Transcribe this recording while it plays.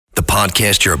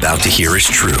podcast you're about to hear is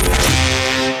true.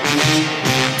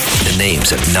 The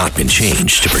names have not been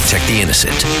changed to protect the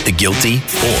innocent, the guilty,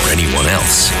 or anyone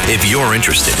else. If you're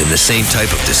interested in the same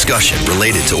type of discussion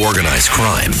related to organized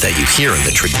crime that you hear in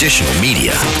the traditional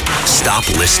media, stop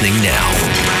listening now.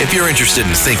 If you're interested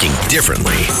in thinking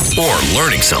differently or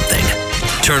learning something,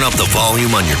 turn up the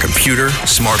volume on your computer,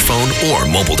 smartphone, or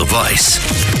mobile device.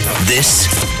 This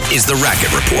is The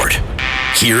Racket Report.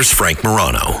 Here's Frank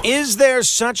Morano. Is there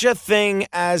such a thing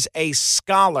as a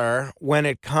scholar when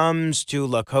it comes to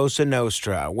La Cosa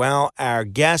Nostra? Well, our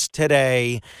guest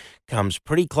today comes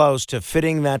pretty close to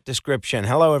fitting that description.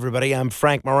 Hello, everybody. I'm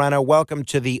Frank Morano. Welcome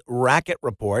to the Racket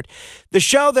Report, the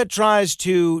show that tries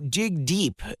to dig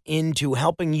deep into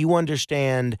helping you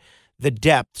understand the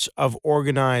depths of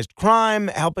organized crime,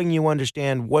 helping you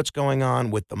understand what's going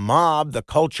on with the mob, the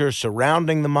culture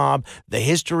surrounding the mob, the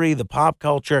history, the pop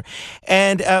culture.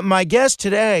 And my guest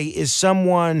today is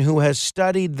someone who has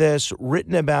studied this,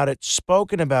 written about it,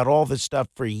 spoken about all this stuff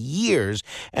for years,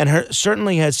 and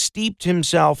certainly has steeped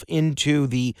himself into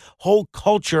the whole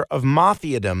culture of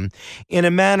mafiadom in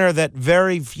a manner that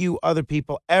very few other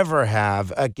people ever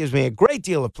have. It gives me a great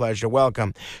deal of pleasure.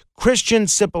 Welcome, Christian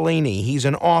Cipollini. He's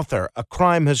an author, a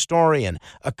crime historian,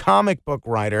 a comic book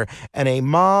writer, and a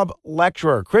mob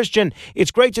lecturer. Christian,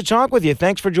 it's great to talk with you.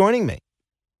 Thanks for joining me.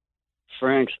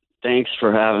 Frank, thanks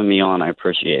for having me on. I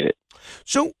appreciate it.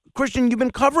 So, Christian, you've been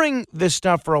covering this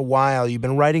stuff for a while. You've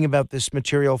been writing about this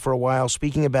material for a while,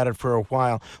 speaking about it for a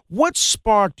while. What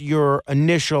sparked your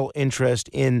initial interest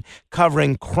in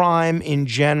covering crime in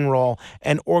general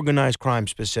and organized crime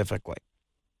specifically?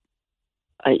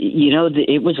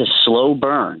 It was a slow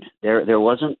burn. There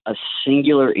wasn't a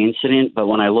singular incident, but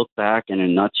when I look back in a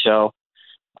nutshell,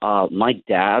 my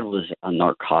dad was a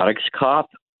narcotics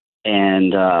cop,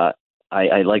 and I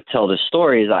like to tell the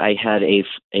stories. I had a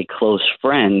close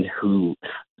friend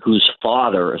whose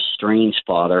father, a strange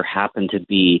father, happened to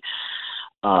be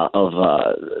he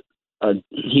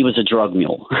was a drug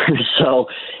mule. So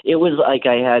it was like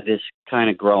I had this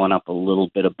kind of growing up a little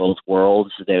bit of both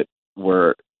worlds that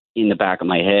were in the back of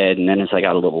my head. And then as I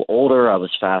got a little older, I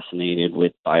was fascinated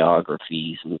with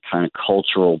biographies and kind of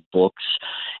cultural books.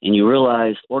 And you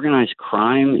realize organized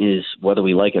crime is, whether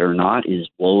we like it or not, is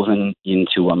woven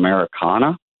into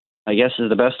Americana, I guess is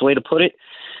the best way to put it.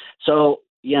 So,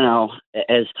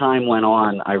 as time went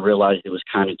on, I realized it was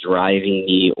kind of driving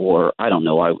me, or I don't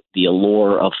know, the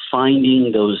allure of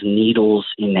finding those needles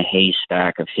in the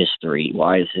haystack of history.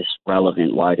 Why is this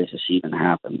relevant? Why does this even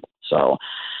happen? So,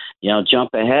 jump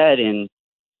ahead and,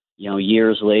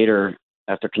 years later,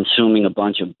 after consuming a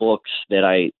bunch of books that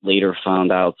I later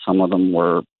found out some of them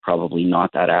were probably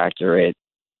not that accurate,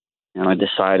 I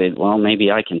decided, well,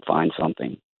 maybe I can find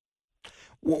something.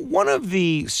 One of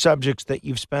the subjects that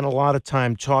you've spent a lot of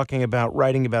time talking about,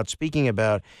 writing about, speaking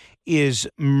about is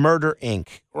Murder,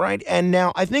 Inc., right? And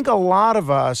now I think a lot of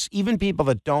us, even people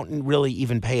that don't really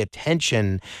even pay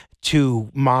attention to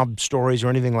mob stories or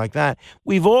anything like that,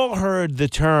 we've all heard the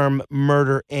term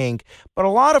Murder, Inc., but a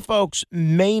lot of folks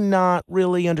may not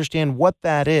really understand what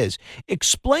that is.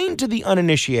 Explain to the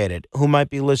uninitiated who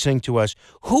might be listening to us,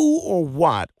 who or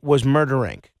what was Murder,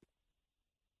 Inc.?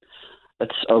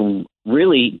 That's a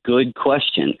really good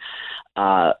question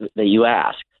that you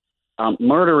asked.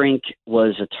 Murder, Inc.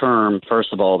 was a term,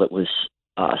 first of all, that was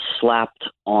slapped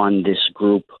on this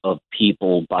group of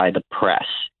people by the press,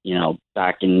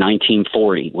 back in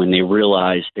 1940, when they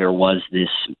realized there was this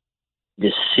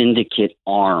syndicate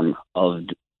arm of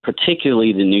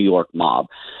particularly the New York mob,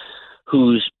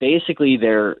 whose basically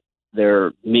their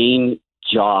main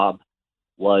job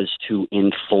was to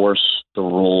enforce the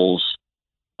rules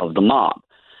of the mob.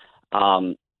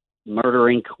 Murder,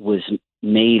 Inc. was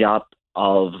made up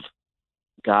of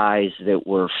guys that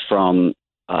were from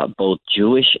both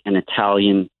Jewish and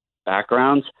Italian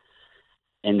backgrounds,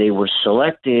 and they were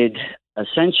selected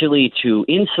essentially to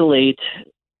insulate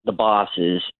the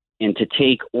bosses and to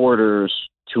take orders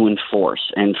to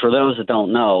enforce. And for those that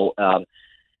don't know, I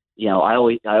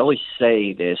always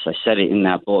say this. I said it in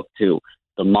that book too.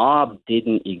 The mob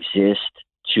didn't exist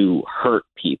to hurt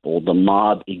people. The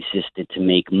mob existed to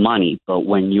make money. But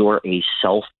when you're a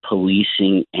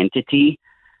self-policing entity,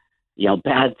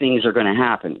 bad things are going to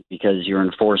happen because you're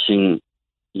enforcing,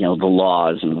 the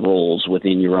laws and rules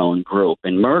within your own group.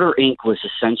 And Murder, Inc. was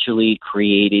essentially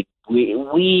created.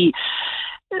 We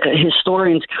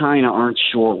historians kind of aren't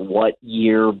sure what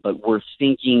year, but we're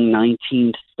thinking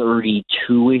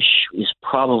 1932-ish is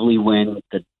probably when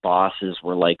the bosses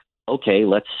were like, okay,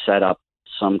 let's set up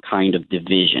some kind of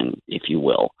division, if you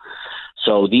will.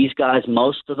 So these guys,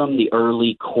 most of them, the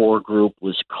early core group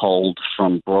was culled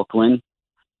from Brooklyn.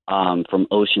 from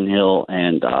Ocean Hill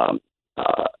and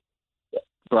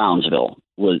Brownsville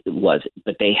was,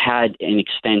 but they had an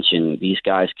extension. These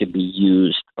guys could be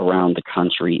used around the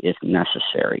country if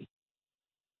necessary.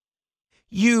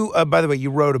 You, by the way, you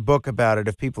wrote a book about it.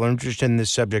 If people are interested in this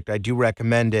subject, I do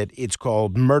recommend it. It's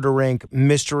called Murder Inc.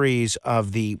 Mysteries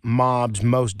of the Mob's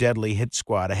Most Deadly Hit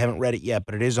Squad. I haven't read it yet,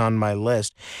 but it is on my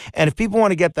list. And if people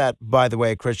want to get that, by the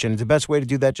way, Christian, the best way to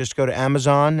do that, just go to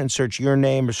Amazon and search your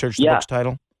name or search the book's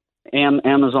title.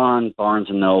 Amazon, Barnes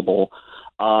and Noble.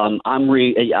 I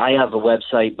have a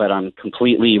website, but I'm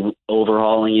completely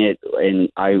overhauling it. And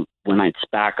when it's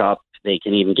back up, they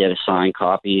can even get a signed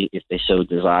copy if they so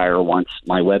desire once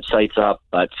my website's up.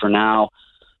 But for now,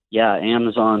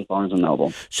 Amazon, Barnes and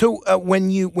Noble. So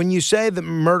when you say that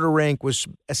Murder Inc. was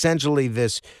essentially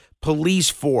this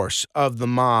police force of the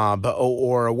mob,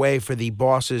 or a way for the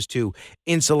bosses to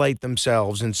insulate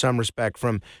themselves in some respect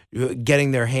from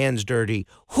getting their hands dirty,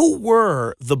 who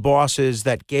were the bosses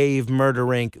that gave Murder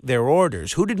Inc. their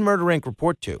orders? Who did Murder Inc.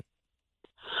 report to?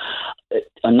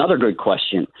 Another good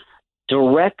question.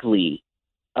 Directly,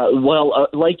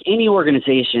 like any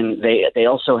organization, they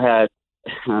also had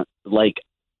a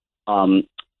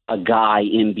guy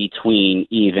in between,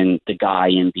 even the guy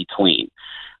in between.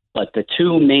 But the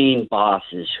two main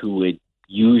bosses who would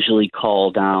usually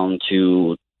call down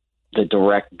to the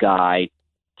direct guy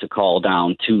to call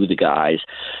down to the guys,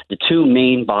 the two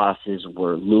main bosses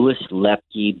were Louis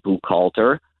Lepke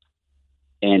Buchalter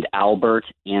and Albert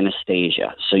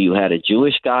Anastasia. So you had a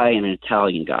Jewish guy and an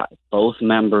Italian guy, both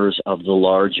members of the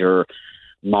larger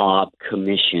mob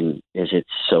commission, as it's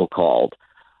so called.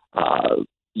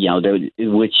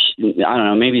 Which, I don't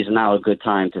know, maybe is now a good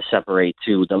time to separate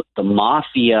too. The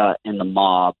mafia and the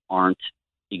mob aren't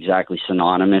exactly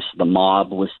synonymous. The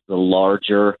mob was the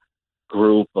larger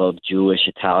group of Jewish,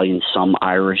 Italian, some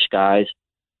Irish guys.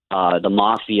 The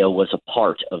mafia was a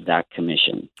part of that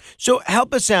commission. So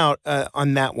help us out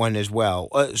on that one as well.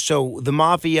 So the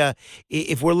mafia,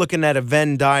 if we're looking at a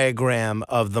Venn diagram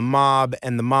of the mob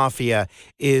and the mafia,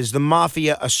 is the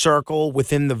mafia a circle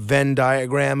within the Venn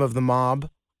diagram of the mob?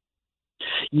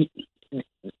 This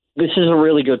is a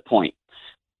really good point.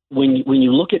 When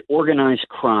you look at organized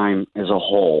crime as a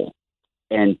whole,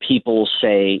 and people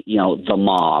say, the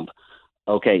mob,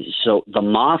 okay, so the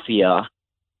mafia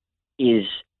is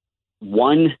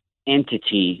one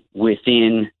entity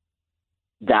within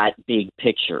that big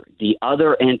picture. The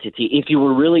other entity, if you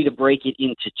were really to break it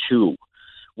into two,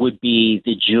 would be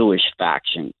the Jewish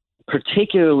faction,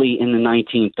 particularly in the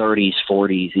 1930s,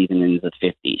 40s, even in the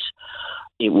 50s.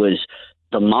 It was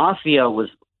the mafia was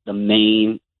the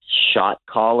main shot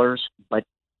callers, but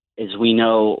as we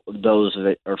know, those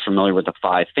that are familiar with the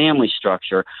five family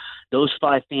structure, those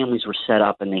five families were set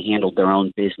up and they handled their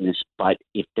own business. But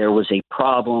if there was a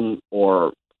problem,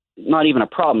 or not even a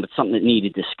problem, but something that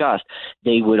needed discussed,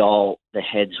 the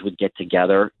heads would get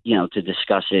together, to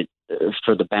discuss it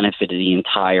for the benefit of the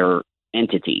entire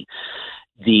entity.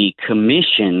 The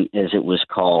commission, as it was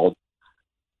called,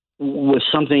 was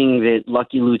something that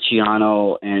Lucky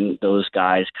Luciano and those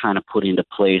guys kind of put into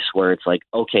place, where it's like,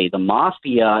 okay, the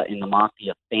mafia and the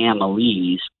mafia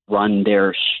families run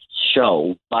their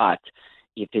show, but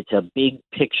if it's a big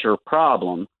picture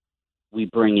problem, we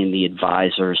bring in the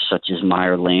advisors such as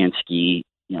Meyer Lansky,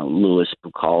 Louis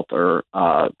Buchalter,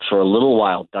 for a little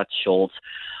while, Dutch Schultz.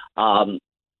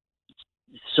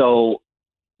 So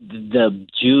the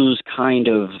Jews kind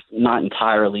of, not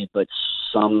entirely, but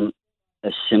some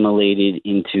assimilated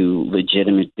into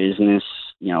legitimate business,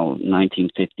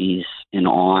 1950s and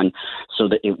on, so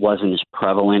that it wasn't as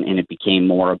prevalent and it became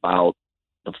more about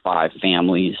the five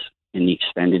families and the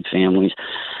extended families.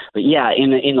 But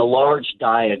in the large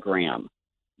diagram,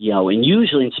 and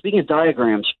usually, and speaking of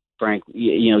diagrams, Frank,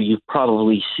 you've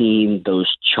probably seen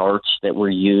those charts that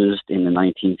were used in the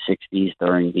 1960s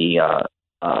during the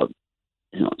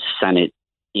Senate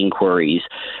inquiries,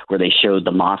 where they showed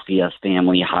the mafia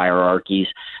family hierarchies.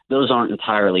 Those aren't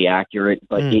entirely accurate,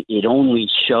 but it only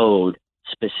showed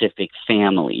specific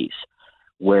families,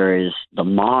 whereas the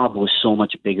mob was so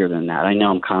much bigger than that. I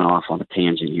know I'm kind of off on a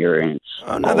tangent here, and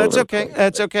no, that's okay.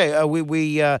 That's okay.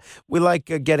 We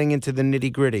like getting into the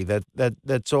nitty gritty.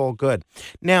 That's all good.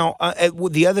 Now,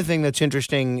 the other thing that's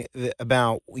interesting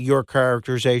about your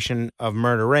characterization of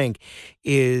Murder Inc.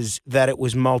 is that it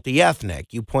was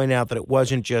multi-ethnic. You point out that it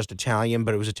wasn't just Italian,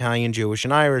 but it was Italian, Jewish,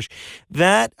 and Irish.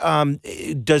 That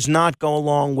does not go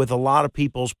along with a lot of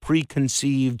people's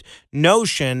preconceived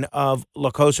notion of La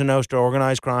Cosa Nostra organized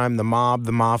organized crime, the mob,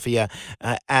 the mafia,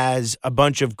 as a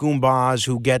bunch of goombas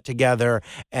who get together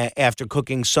after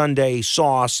cooking Sunday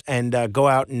sauce and go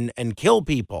out and kill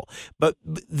people. But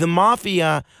the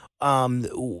mafia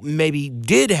maybe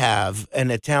did have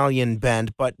an Italian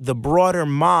bent, but the broader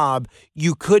mob,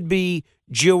 you could be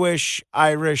Jewish,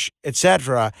 Irish,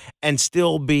 etc., and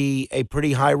still be a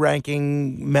pretty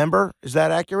high-ranking member. Is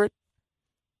that accurate?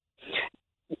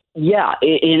 Yeah,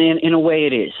 in a way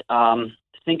it is.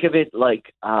 Think of it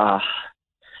like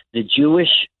the Jewish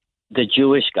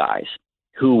guys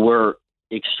who were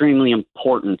extremely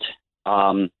important,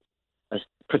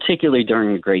 particularly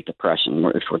during the Great Depression,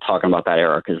 if we're talking about that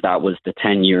era, because that was the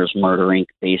 10 years Murder Inc.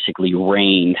 basically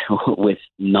reigned with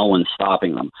no one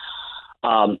stopping them.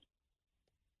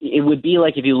 It would be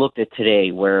like if you looked at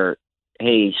today where,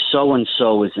 hey,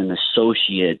 so-and-so is an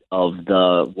associate of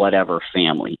the whatever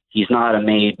family. He's not a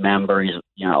made member.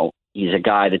 He's a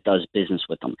guy that does business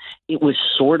with them. It was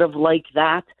sort of like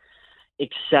that,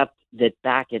 except that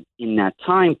in that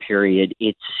time period,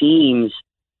 it seems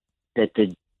that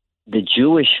the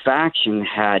Jewish faction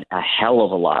had a hell of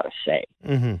a lot of say.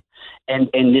 Mm-hmm.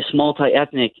 And this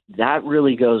multi-ethnic, that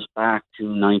really goes back to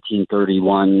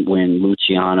 1931 when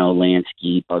Luciano,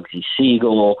 Lansky, Bugsy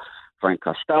Siegel, Frank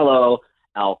Costello,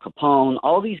 Al Capone,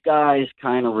 all these guys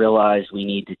kind of realized we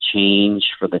need to change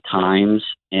for the times.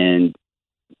 And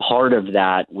part of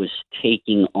that was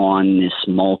taking on this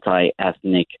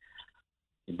multi-ethnic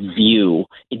view.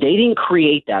 They didn't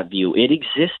create that view. It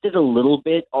existed a little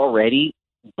bit already,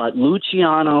 but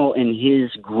Luciano and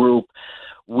his group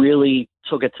really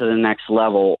took it to the next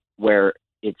level where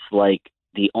it's like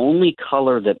the only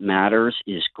color that matters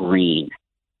is green.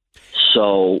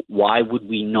 So why would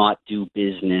we not do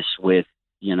business with,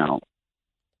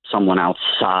 someone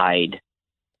outside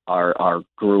our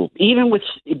group, even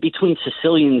between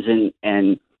Sicilians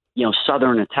and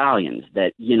Southern Italians,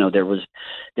 that, there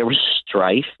was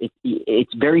strife.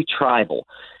 It's very tribal.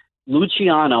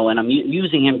 Luciano, and I'm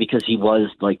using him because he was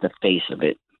like the face of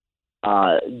it.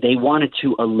 They wanted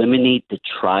to eliminate the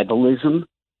tribalism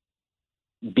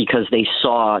because they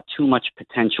saw too much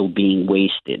potential being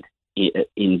wasted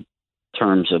in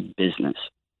terms of business.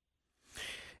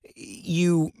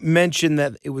 You mentioned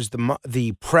that it was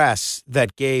the press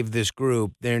that gave this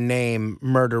group their name,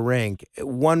 Murder Inc.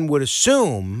 One would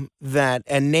assume that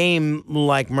a name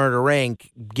like Murder Inc.,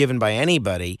 given by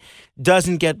anybody,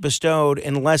 doesn't get bestowed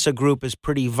unless a group is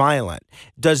pretty violent.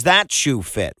 Does that shoe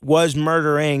fit? Was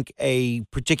Murder Inc. a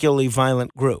particularly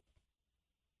violent group?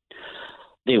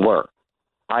 They were.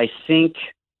 I think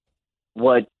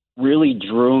what really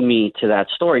drew me to that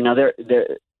story, now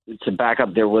to back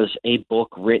up, there was a book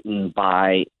written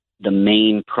by the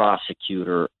main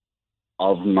prosecutor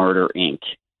of Murder Inc.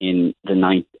 in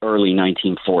the early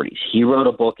 1940s. He wrote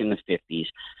a book in the 50s,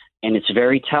 and it's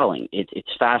very telling.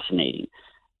 It's fascinating.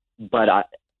 But,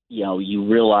 you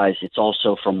realize it's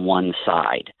also from one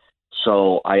side.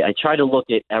 So I try to look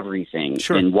at everything.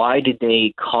 Sure. And why did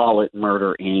they call it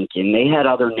Murder Inc.? And they had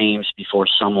other names before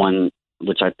someone,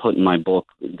 which I put in my book,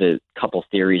 the couple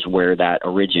theories where that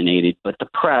originated. But the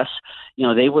press,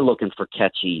 they were looking for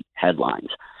catchy headlines.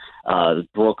 The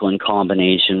Brooklyn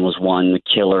combination was one, the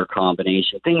killer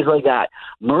combination, things like that.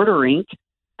 Murder Inc.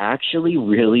 actually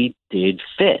really did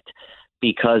fit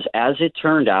because, as it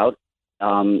turned out,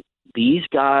 these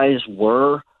guys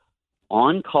were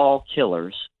on-call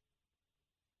killers.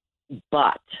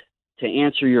 But to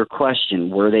answer your question,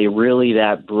 were they really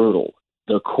that brutal?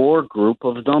 The core group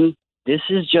of them, this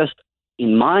is just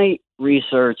in my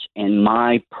research and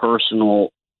my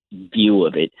personal view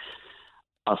of it.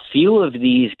 A few of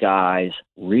these guys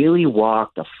really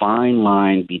walked a fine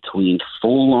line between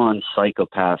full-on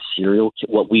psychopath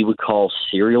what we would call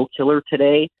serial killer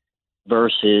today,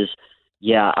 versus,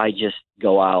 I just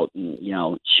go out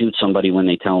and, shoot somebody when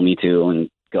they tell me to and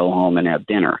go home and have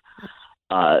dinner.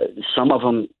 Some of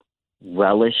them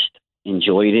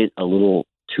enjoyed it a little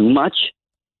too much.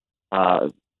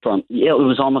 It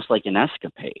was almost like an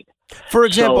escapade. For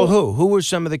example, who were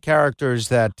some of the characters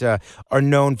that are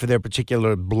known for their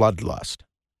particular bloodlust?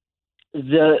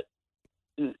 The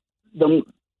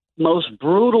most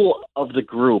brutal of the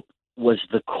group was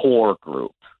the core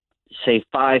group, say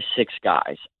 5-6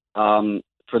 guys.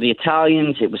 For the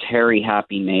Italians, it was Harry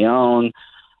Happy Mayone,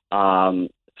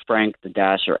 Frank the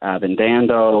Dasher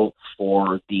Abendando.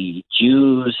 For the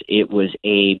Jews, it was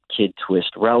Abe Kid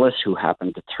Twist Rellis, who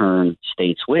happened to turn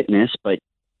state's witness, but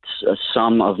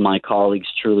some of my colleagues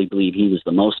truly believe he was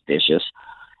the most vicious.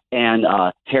 And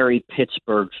Harry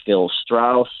Pittsburgh Phil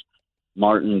Strauss,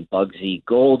 Martin Bugsy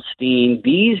Goldstein.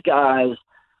 These guys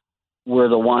were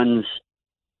the ones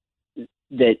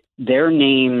that their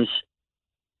names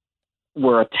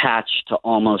were attached to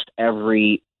almost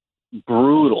every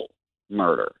brutal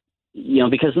murder.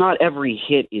 Because not every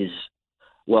hit is,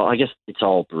 well, I guess it's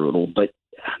all brutal, but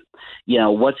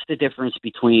what's the difference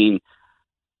between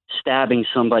stabbing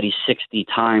somebody 60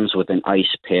 times with an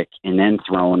ice pick and then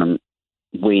throwing them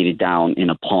weighted down in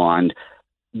a pond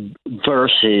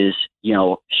versus,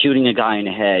 shooting a guy in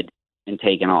the head and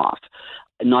taking off?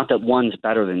 Not that one's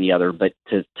better than the other, but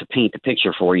to paint the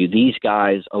picture for you, these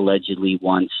guys allegedly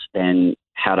once then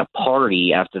had a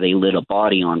party after they lit a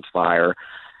body on fire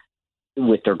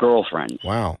with their girlfriends.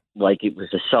 Wow. Like it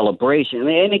was a celebration.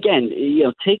 And again,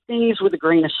 take things with a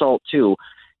grain of salt too.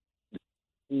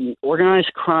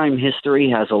 Organized crime history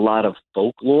has a lot of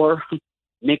folklore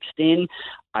mixed in.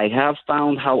 I have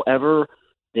found, however,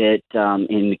 that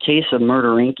in the case of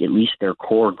Murder Inc., at least their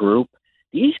core group,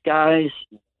 these guys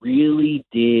really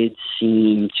did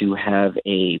seem to have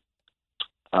a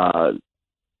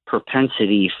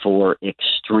propensity for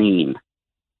extreme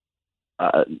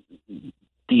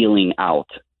dealing out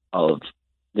of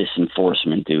this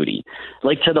enforcement duty,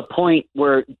 like to the point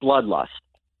where bloodlust.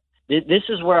 This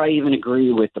is where I even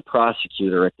agree with the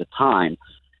prosecutor at the time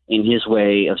in his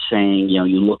way of saying,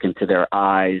 you look into their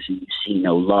eyes and you see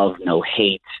no love, no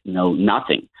hate, no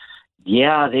nothing.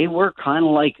 Yeah, they were kind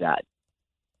of like that.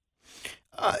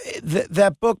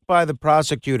 That book by the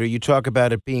prosecutor, you talk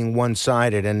about it being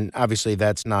one-sided, and obviously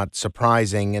that's not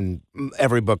surprising. And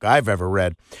every book I've ever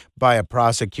read by a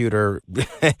prosecutor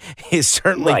it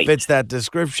certainly fits that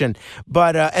description.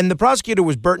 But and the prosecutor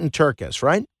was Burton Turkis,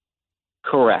 right?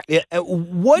 Correct.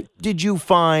 What did you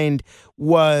find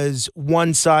was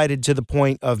one-sided to the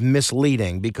point of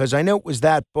misleading? Because I know it was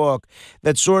that book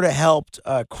that sort of helped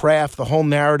craft the whole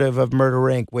narrative of Murder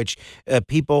Inc., which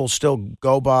people still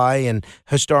go by and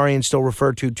historians still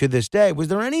refer to this day. Was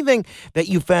there anything that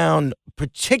you found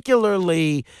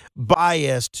particularly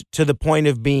biased to the point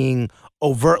of being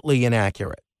overtly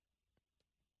inaccurate?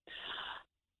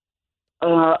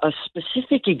 A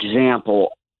specific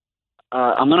example.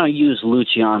 I'm going to use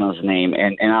Luciano's name,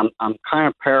 and I'm kind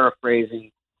of paraphrasing,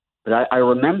 but I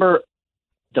remember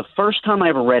the first time I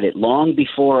ever read it, long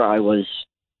before I was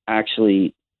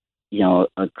actually,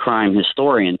 a crime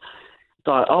historian,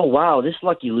 thought, oh, wow, this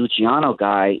Lucky Luciano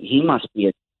guy, he must be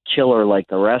a killer like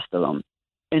the rest of them.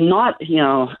 And not,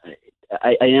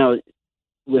 I know,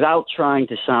 without trying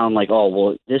to sound like, oh,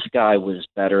 well, this guy was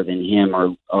better than him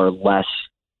or less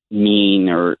mean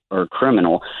or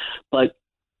criminal, but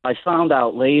I found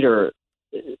out later,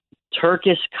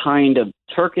 Turkis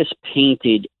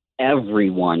painted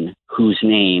everyone whose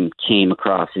name came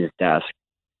across his desk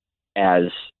as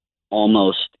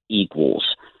almost equals.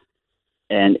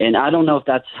 And I don't know if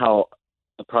that's how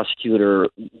a prosecutor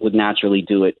would naturally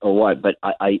do it or what, but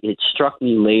it struck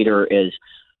me later as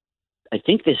I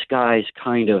think this guy's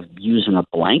kind of using a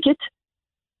blanket.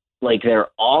 Like they're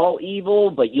all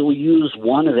evil, but you'll use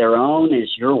one of their own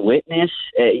as your witness.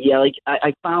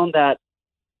 I found that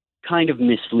kind of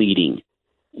misleading.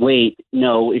 Wait,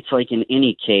 no, it's like in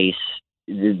any case,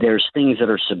 there's things that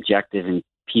are subjective and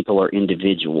people are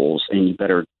individuals, and you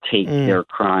better take their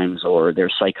crimes or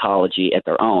their psychology at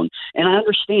their own. And I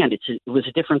understand it was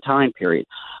a different time period,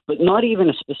 but not even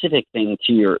a specific thing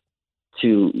to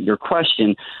your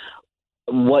question.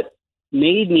 What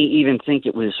made me even think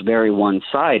it was very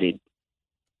one-sided.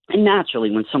 And naturally,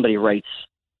 when somebody writes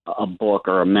a book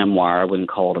or a memoir, I wouldn't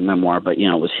call it a memoir, but, it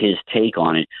was his take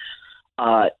on it.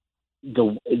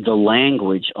 The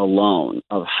language alone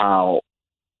of how,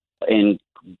 and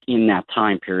in that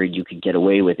time period, you could get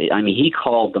away with it. I mean, he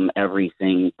called them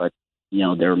everything but,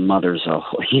 their mother's,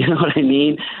 you know what I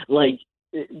mean? Like,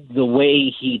 the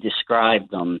way he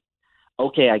described them,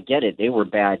 okay, I get it. They were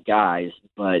bad guys,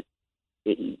 but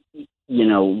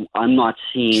I'm not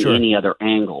seeing any other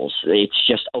angles. It's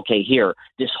just, okay, here,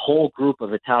 this whole group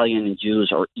of Italian and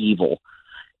Jews are evil.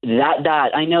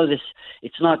 That I know this,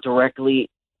 it's not directly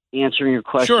answering your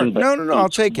question. Sure. But No, I'll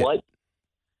take it.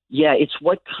 Yeah, it's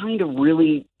what kind of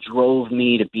really drove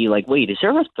me to be like, wait, is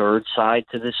there a third side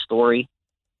to this story?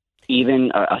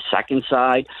 Even a second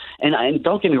side? And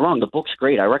don't get me wrong, the book's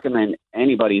great. I recommend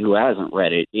anybody who hasn't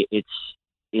read it.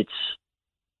 It's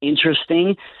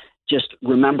interesting. Just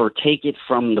remember, take it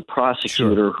from the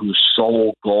prosecutor whose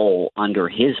sole goal under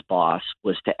his boss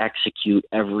was to execute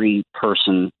every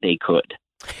person they could.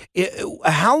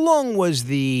 How long was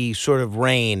the sort of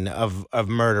reign of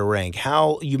Murder Inc.?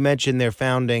 How, you mentioned their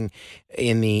founding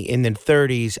in the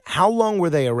 30s. How long were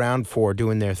they around for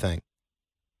doing their thing?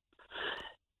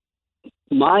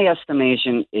 My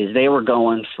estimation is they were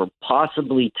going for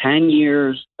possibly 10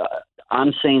 years.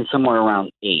 I'm saying somewhere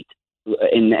around 8.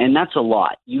 And that's a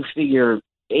lot. You figure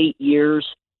 8 years,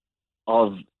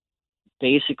 of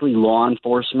basically law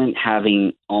enforcement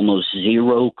having almost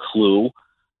zero clue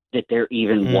that there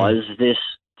even was this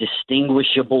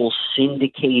distinguishable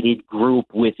syndicated group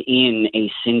within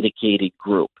a syndicated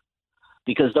group.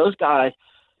 Because those guys,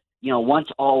 once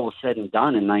all was said and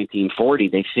done in 1940,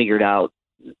 they figured out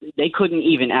they couldn't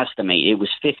even estimate. It was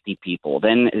 50 people.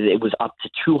 Then it was up to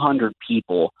 200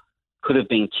 people could have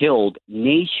been killed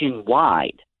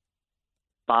nationwide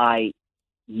by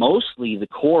mostly the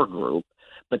core group,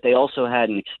 but they also had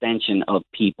an extension of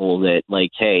people that, like,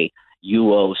 hey,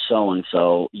 you owe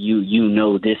so-and-so, you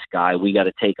know this guy, we got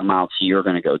to take him out, so you're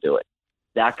going to go do it.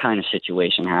 That kind of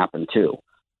situation happened too.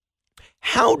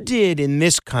 How did, in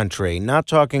this country, not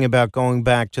talking about going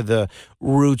back to the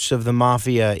roots of the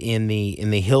mafia in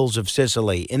the hills of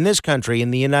Sicily, in this country, in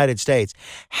the United States,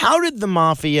 how did the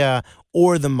mafia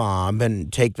or the mob,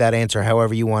 and take that answer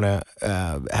however you want to,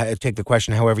 take the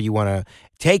question however you want to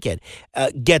take it,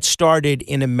 get started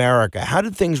in America? How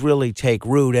did things really take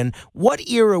root? And what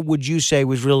era would you say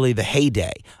was really the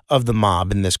heyday of the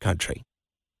mob in this country?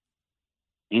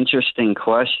 Interesting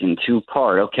question,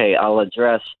 two-part. Okay, I'll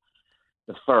address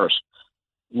the first.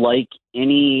 Like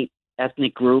any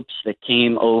ethnic groups that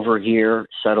came over here,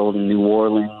 settled in New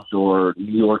Orleans or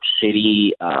New York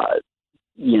City,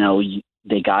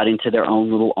 they got into their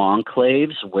own little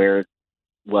enclaves where,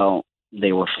 well,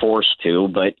 they were forced to,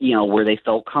 but, where they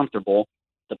felt comfortable.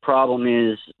 The problem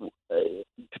is,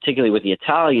 particularly with the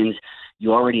Italians,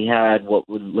 you already had what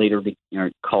would later be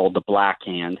called the Black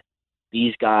Hand.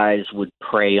 These guys would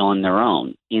prey on their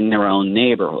own, in their own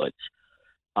neighborhoods.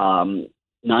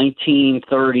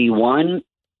 1931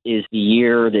 is the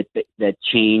year that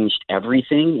changed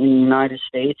everything in the United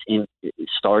States,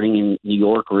 starting in New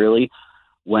York, really,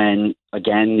 when,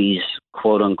 again, these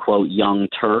quote-unquote young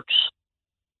Turks,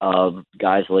 of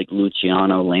guys like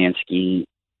Luciano, Lansky,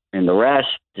 and the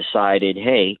rest, decided,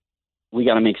 hey, we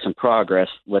got to make some progress.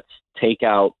 Let's take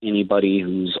out anybody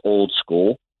who's old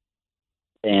school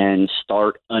and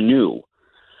start anew.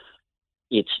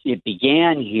 It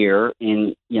began here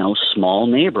in small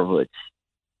neighborhoods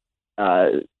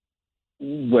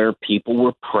where people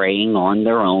were preying on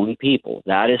their own people.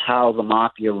 That is how the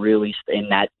mafia really,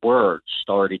 and that word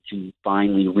started to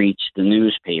finally reach the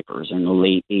newspapers in the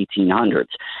late 1800s.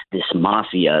 This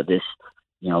mafia, this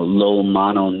lo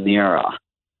mano nera,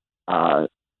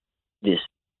 this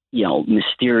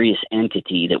mysterious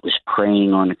entity that was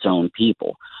preying on its own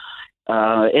people.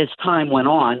 As time went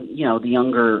on, the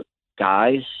younger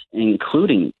guys,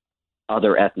 including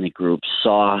other ethnic groups,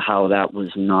 saw how that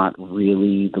was not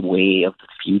really the way of the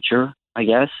future, I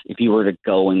guess. If you were to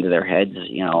go into their heads,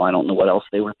 I don't know what else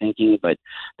they were thinking, but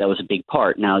that was a big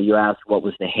part. Now, you asked what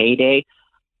was the heyday.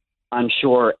 I'm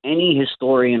sure any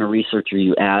historian or researcher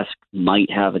you ask might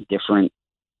have a different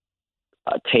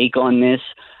take on this.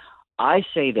 I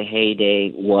say the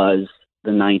heyday was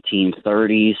the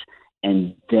 1930s,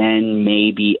 and then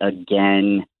maybe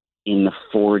again in the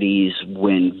 40s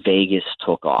when Vegas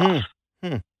took off.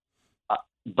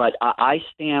 But I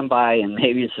stand by, and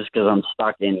maybe it's just because I'm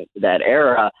stuck in that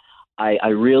era, I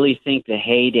really think the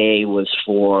heyday was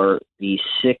for the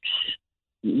 6,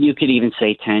 you could even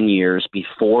say 10 years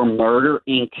before Murder,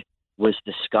 Inc. was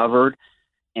discovered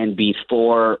and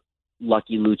before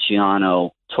Lucky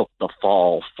Luciano took the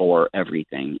fall for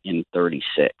everything in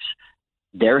 36.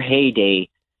 Their heyday,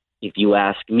 if you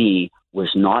ask me,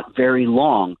 was not very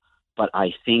long, but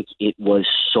I think it was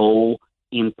so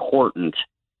important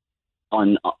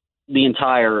on the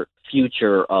entire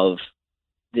future of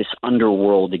this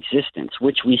underworld existence,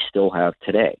 which we still have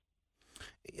today.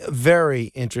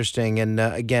 Very interesting. And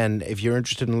again, if you're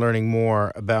interested in learning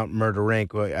more about Murder,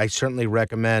 Inc., I certainly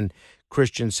recommend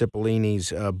Christian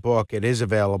Cipollini's book. It is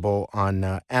available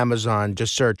on Amazon.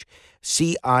 Just search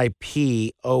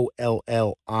Cipollini. A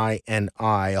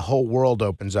whole world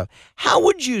opens up. How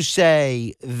would you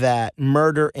say that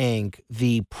Murder, Inc.,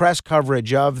 the press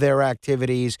coverage of their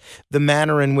activities, the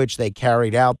manner in which they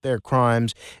carried out their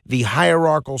crimes, the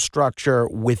hierarchical structure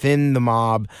within the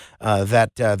mob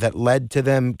that led to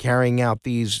them carrying out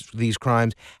these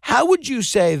crimes, how would you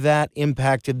say that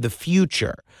impacted the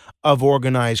future of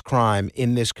organized crime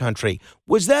in this country?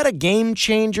 Was that a game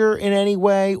changer in any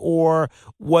way, or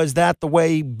was that the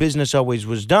way business always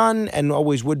was done and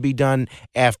always would be done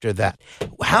after that?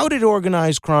 How did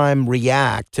organized crime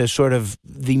react to sort of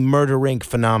the Murder, Inc.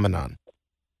 phenomenon?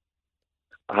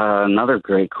 Another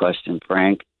great question,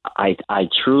 Frank. I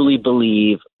truly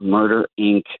believe Murder,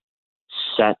 Inc.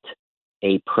 set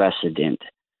a precedent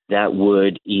that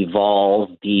would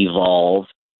evolve, devolve,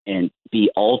 and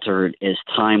be altered as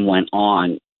time went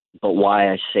on. But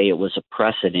why I say it was a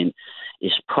precedent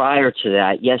is prior to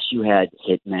that, yes, you had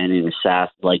hitmen and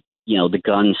assassins, like, the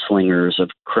gunslingers of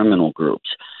criminal groups.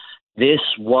 This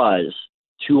was,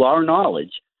 to our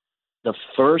knowledge, the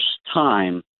first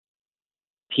time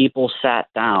people sat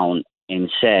down and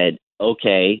said,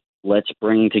 okay, let's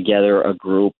bring together a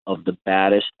group of the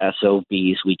baddest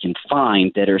SOBs we can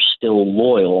find that are still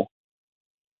loyal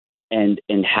and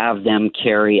have them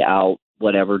carry out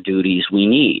whatever duties we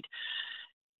need.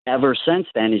 Ever since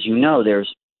then, as you know,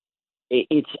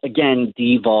 it's again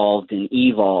devolved and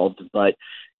evolved, but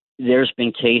there's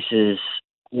been cases,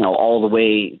 all the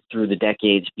way through the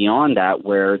decades beyond that,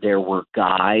 where there were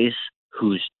guys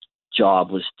whose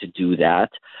job was to do that.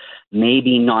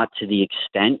 Maybe not to the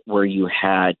extent where you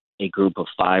had a group of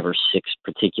 5 or 6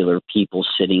 particular people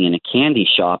sitting in a candy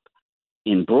shop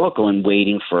in Brooklyn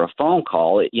waiting for a phone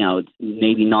call.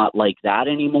 Maybe not like that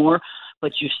anymore,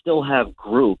 but you still have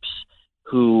groups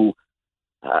who,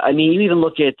 you even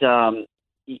look at,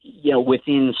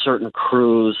 within certain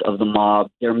crews of the mob,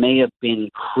 there may have been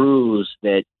crews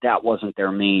that wasn't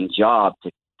their main job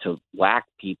to whack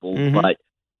people, but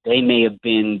they may have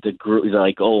been the group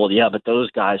like, oh, well, yeah, but those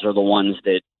guys are the ones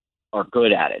that are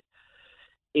good at it.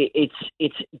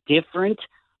 It's different,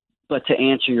 but to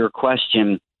answer your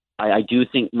question, I do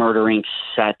think Murder Inc.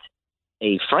 set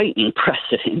a frightening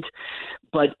precedent.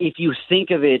 But if you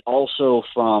think of it also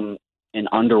from an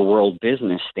underworld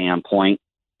business standpoint,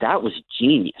 that was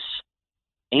genius.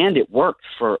 And it worked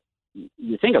for,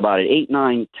 you think about it, 8,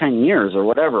 9, 10 years or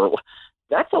whatever.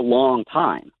 That's a long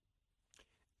time.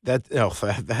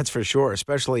 That's for sure,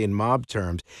 especially in mob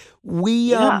terms.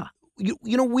 We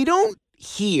we don't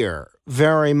hear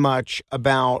very much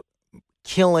about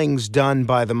killings done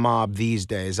by the mob these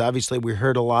days. Obviously, we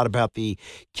heard a lot about the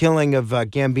killing of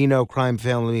Gambino crime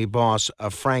family boss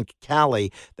Frank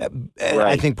Cali. That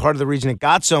Right. I think part of the reason it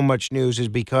got so much news is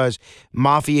because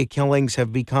mafia killings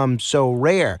have become so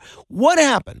rare. What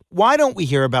happened? Why don't we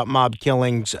hear about mob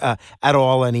killings at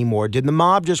all anymore? Did the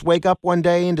mob just wake up one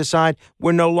day and decide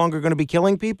we're no longer going to be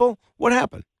killing people? What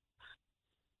happened?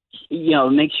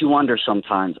 It makes you wonder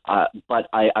sometimes. But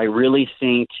I really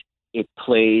think it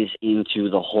plays into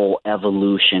the whole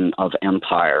evolution of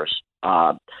empires.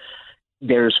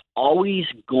 There's always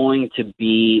going to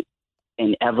be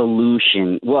an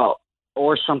evolution,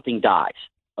 or something dies,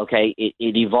 okay? It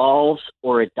evolves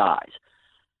or it dies.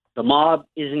 The mob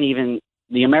isn't even,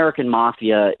 the American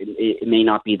mafia, it may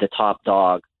not be the top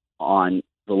dog on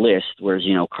the list, whereas,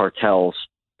 cartels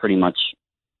pretty much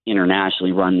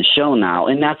internationally run the show now.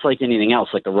 And that's like anything else,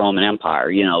 like the Roman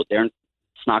Empire,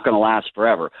 it's not going to last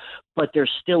forever, but they're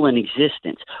still in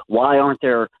existence. Why aren't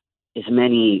there as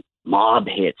many mob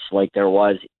hits like there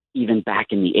was even back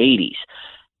in the 80s?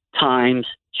 Times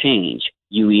change.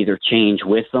 You either change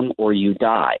with them or you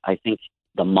die. I think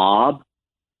the mob,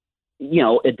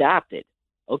 adapted.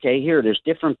 Okay, there's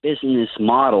different business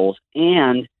models,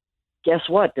 and guess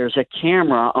what? There's a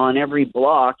camera on every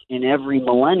block, and every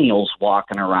millennial's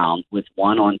walking around with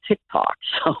one on TikTok.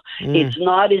 So It's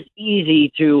not as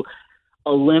easy to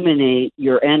eliminate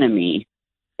your enemy.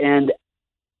 And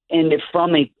if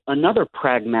from another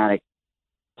pragmatic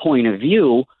point of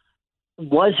view,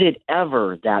 was it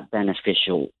ever that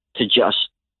beneficial to just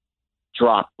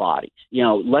drop bodies?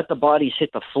 Let the bodies hit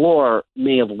the floor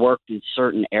may have worked in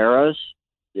certain eras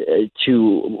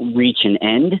to reach an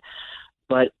end,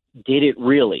 but did it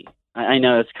really? I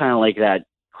know it's kind of like that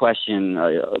question,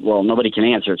 nobody can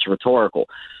answer, it's rhetorical.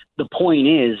 The point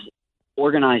is,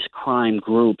 organized crime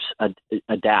groups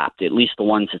adapt, at least the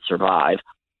ones that survive.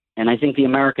 And I think the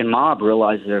American mob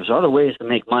realizes there's other ways to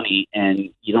make money, and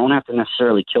you don't have to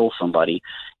necessarily kill somebody.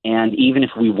 And even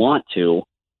if we want to,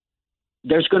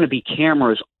 there's going to be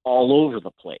cameras all over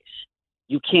the place.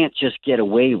 You can't just get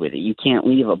away with it. You can't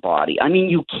leave a body. I mean,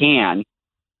 you can,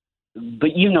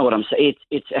 but you know what I'm saying.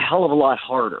 It's a hell of a lot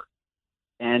harder.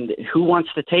 And who wants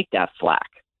to take that flack?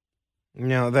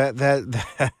 No,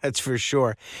 that's for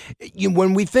sure.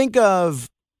 When we think of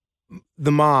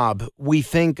the mob, we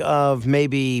think of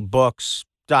maybe books,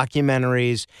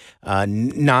 documentaries,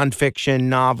 nonfiction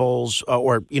novels,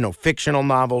 or fictional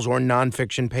novels or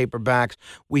nonfiction paperbacks.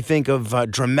 We think of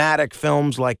dramatic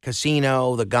films like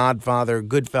Casino, The Godfather,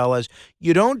 Goodfellas.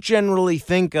 You don't generally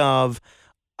think of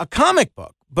a comic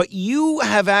book. But you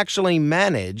have actually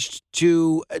managed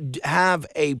to have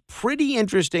a pretty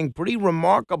interesting, pretty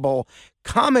remarkable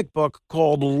comic book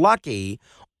called Lucky,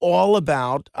 all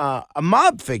about a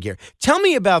mob figure. Tell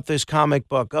me about this comic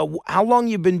book. How long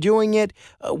you've been doing it?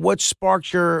 What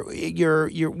sparked your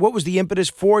what was the impetus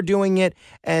for doing it?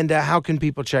 And how can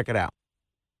people check it out?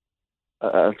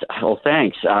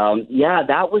 Thanks.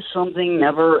 That was something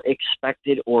never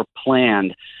expected or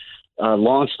planned.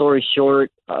 long story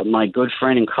short, my good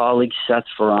friend and colleague Seth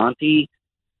Ferranti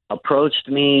approached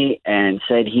me and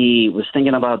said he was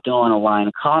thinking about doing a line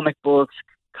of comic books,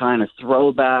 kind of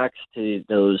throwbacks to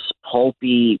those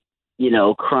pulpy,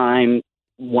 crime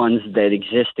ones that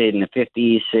existed in the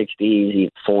 50s, 60s,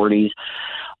 40s,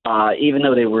 even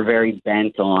though they were very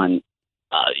bent on,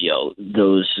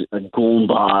 those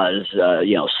goombas,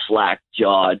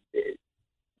 slack-jawed,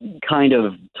 kind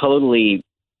of totally,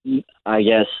 I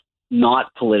guess,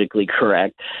 not politically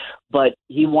correct. But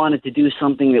he wanted to do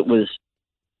something that was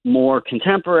more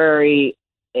contemporary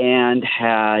and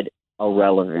had a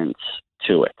relevance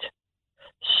to it.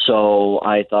 So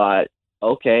I thought,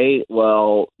 okay,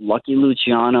 well, Lucky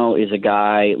Luciano is a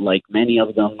guy like many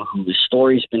of them whose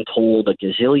story's been told a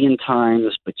gazillion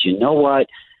times, but you know what?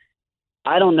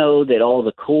 I don't know that all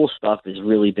the cool stuff has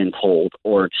really been told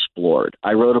or explored.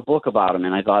 I wrote a book about him,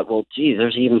 and I thought, well, geez,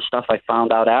 there's even stuff I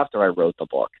found out after I wrote the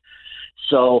book.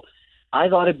 So I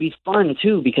thought it'd be fun,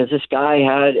 too, because this guy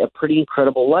had a pretty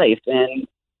incredible life, and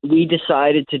we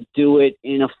decided to do it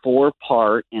in a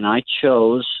 4-part, and I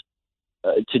chose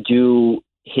to do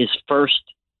his first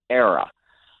era.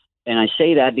 And I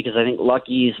say that because I think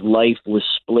Lucky's life was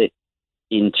split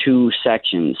in 2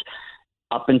 sections,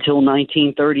 up until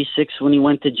 1936 when he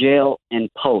went to jail, and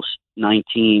post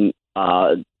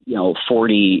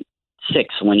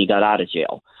 1946 when he got out of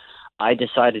jail. I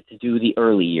decided to do the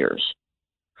early years,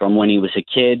 from when he was a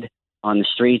kid on the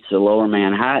streets of Lower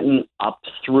Manhattan up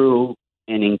through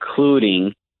and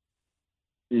including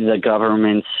the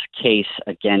government's case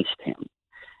against him.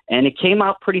 And it came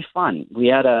out pretty fun.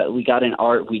 We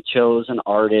chose an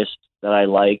artist that I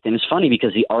liked. And it's funny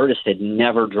because the artist had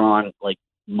never drawn like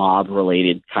mob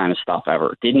related kind of stuff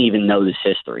ever. Didn't even know this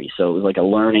history. So it was like a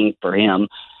learning for him.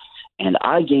 And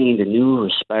I gained a new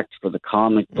respect for the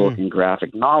comic book and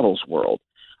graphic novels world.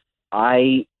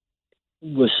 I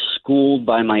was schooled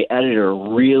by my editor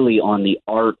really on the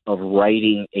art of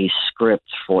writing a script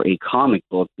for a comic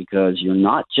book, because you're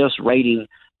not just writing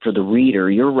for the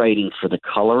reader, you're writing for the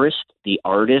colorist, the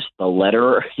artist, the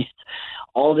letterer,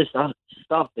 all this stuff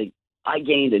that I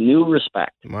gained a new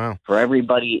respect for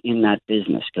everybody in that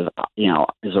business. Because,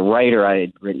 as a writer, I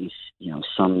had written,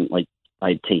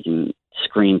 I'd taken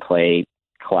screenplay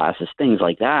classes, things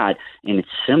like that, and it's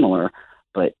similar.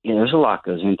 But there's a lot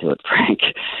goes into it, Frank.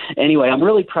 Anyway, I'm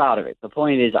really proud of it. The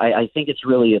point is, I think it's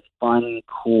really a fun,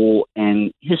 cool,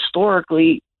 and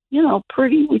historically,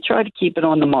 we try to keep it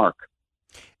on the mark.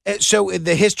 So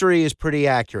the history is pretty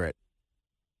accurate.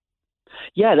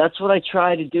 Yeah, that's what I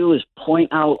try to do, is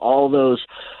point out all those,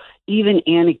 even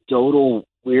anecdotal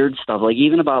weird stuff, like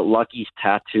even about Lucky's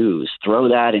tattoos. Throw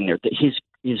that in there.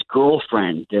 His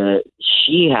girlfriend,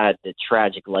 she had the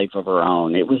tragic life of her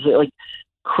own. It was like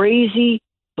crazy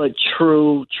but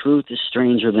true. Truth is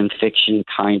stranger than fiction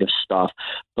kind of stuff,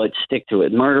 but stick to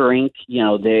it. Murder Inc.,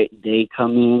 they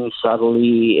come in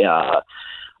subtly.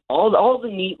 All the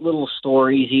neat little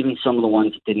stories, even some of the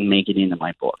ones that didn't make it into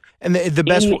my book. And the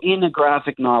best in a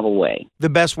graphic novel way. The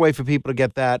best way for people to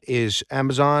get that is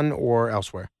Amazon or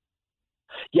elsewhere?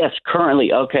 Yes,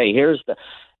 currently. Okay,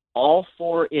 all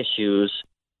 4 issues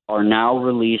are now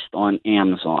released on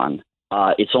Amazon.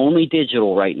 It's only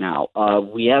digital right now.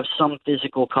 We have some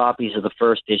physical copies of the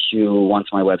first issue. Once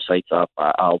my website's up,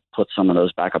 I'll put some of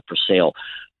those back up for sale.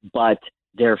 But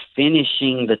they're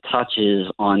finishing the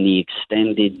touches on the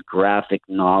extended graphic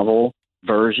novel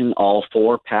version, all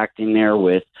 4 packed in there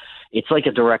with, it's like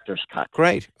a director's cut.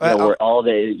 Great. Where all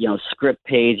the, script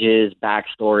pages,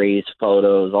 backstories,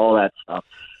 photos, all that stuff.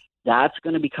 That's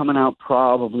going to be coming out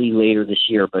probably later this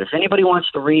year. But if anybody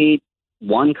wants to read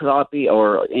one copy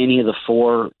or any of the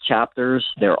 4 chapters,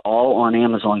 they're all on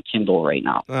Amazon Kindle right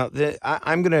now. Well,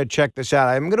 I'm going to check this out.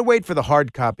 I'm going to wait for the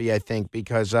hard copy, I think,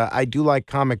 because I do like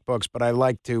comic books, but I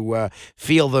like to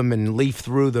feel them and leaf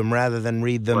through them rather than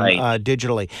read them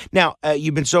digitally. Now,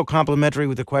 you've been so complimentary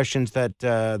with the questions that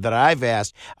I've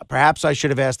asked. Perhaps I should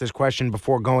have asked this question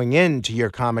before going into your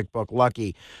comic book,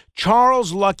 Lucky.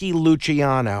 Charles Lucky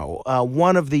Luciano,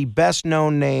 one of the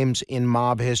best-known names in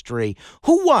mob history.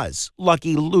 Who was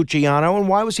Lucky Luciano, and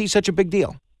why was he such a big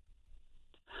deal?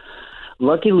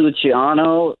 Lucky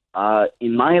Luciano,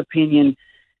 in my opinion,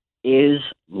 is,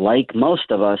 like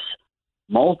most of us,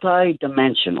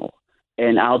 multi-dimensional.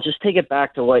 And I'll just take it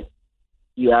back to what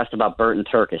you asked about Burton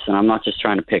Turkis, and I'm not just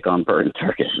trying to pick on Burton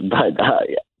Turkis, but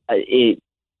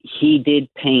he did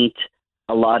paint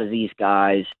a lot of these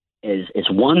guys as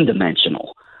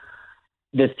one-dimensional.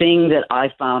 The thing that I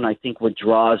found, I think what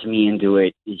draws me into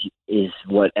it is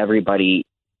what everybody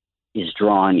is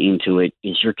drawn into it,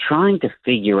 is you're trying to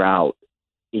figure out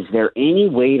is there any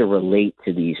way to relate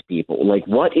to these people? Like,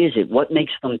 what is it? What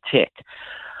makes them tick?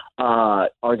 Are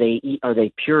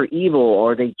they pure evil,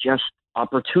 or are they just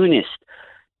opportunists?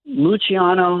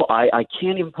 Luciano, I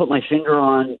can't even put my finger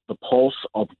on the pulse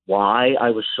of why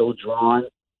I was so drawn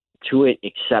to it,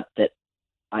 except that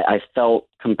I felt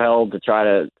compelled to try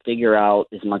to figure out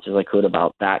as much as I could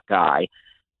about that guy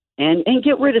and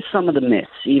get rid of some of the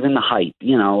myths, even the hype,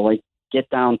 like get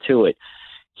down to it.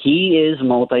 He is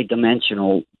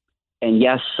multidimensional, and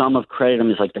yes, some have credited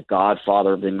him as like the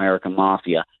godfather of the American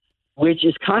mafia, which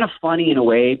is kind of funny in a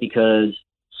way because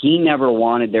he never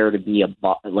wanted there to be a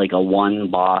one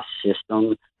boss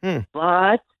system.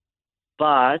 But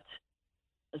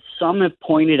some have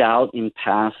pointed out in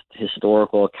past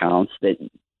historical accounts that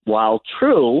while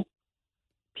true,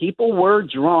 people were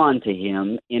drawn to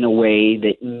him in a way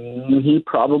that he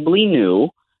probably knew.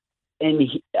 And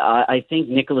I think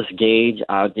Nicolas Gage,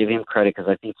 I'll give him credit because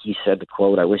I think he said the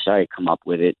quote, I wish I had come up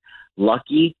with it,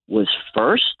 Lucky was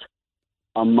first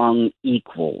among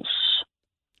equals.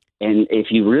 And if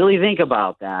you really think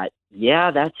about that, yeah,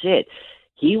 that's it.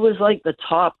 He was like the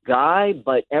top guy,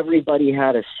 but everybody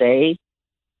had a say.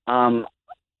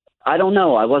 I don't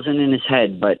know. I wasn't in his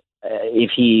head, but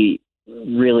if he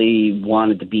really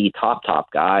wanted to be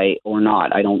top guy or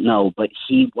not, I don't know. But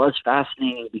he was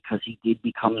fascinating because he did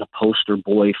become the poster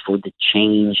boy for the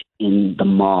change in the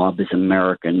mob as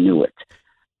America knew it.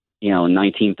 In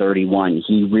 1931,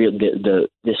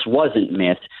 this wasn't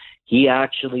myth. He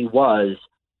actually was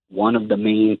one of the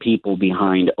main people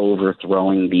behind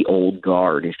overthrowing the old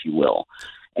guard, if you will.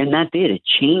 And that did. It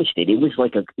changed it. It was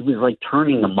like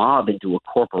turning the mob into a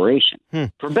corporation,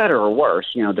 for better or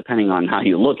worse, depending on how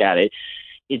you look at it.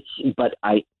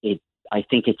 I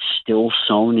think it's still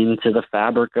sewn into the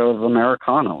fabric of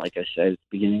Americana. Like I said at the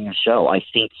beginning of the show, I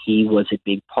think he was a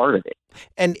big part of it.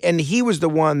 And he was the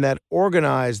one that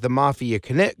organized the Mafia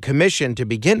Commission to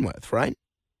begin with, right?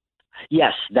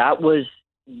 Yes, that was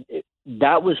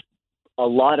a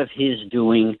lot of his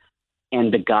doing.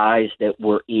 And the guys that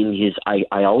were in his,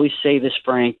 I always say this,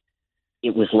 Frank,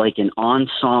 it was like an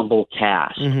ensemble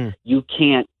cast.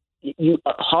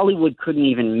 Hollywood couldn't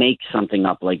even make something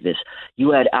up like this.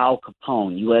 You had Al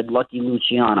Capone, you had Lucky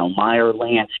Luciano, Meyer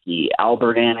Lansky,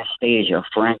 Albert Anastasia,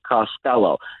 Frank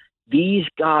Costello. These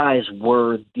guys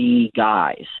were the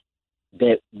guys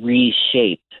that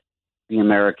reshaped the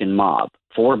American mob,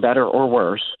 for better or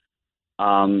worse.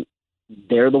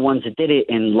 They're the ones that did it,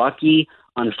 and Lucky,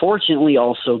 unfortunately,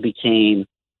 also became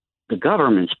the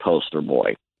government's poster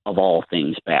boy of all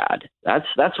things bad.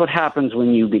 That's what happens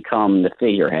when you become the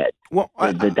figurehead. Well,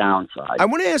 the downside. I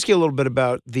want to ask you a little bit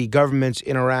about the government's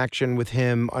interaction with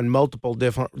him on multiple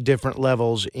different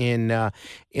levels in a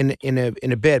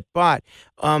bit. But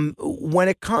when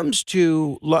it comes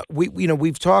to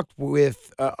we've talked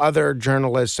with other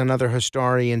journalists and other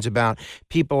historians about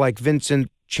people like Vincent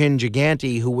Chin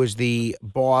Gigante, who was the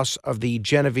boss of the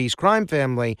Genovese crime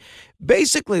family.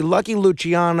 Basically, Lucky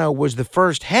Luciano was the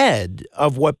first head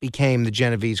of what became the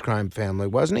Genovese crime family,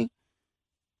 wasn't he?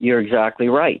 You're exactly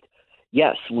right.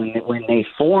 Yes, when they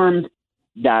formed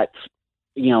that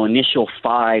initial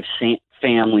five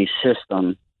family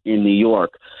system in New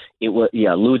York, it was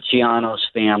Luciano's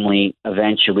family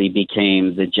eventually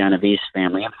became the Genovese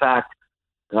family. In fact,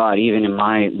 God, even in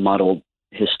my muddled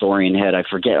historian head, I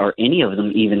forget, are any of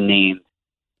them even named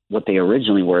what they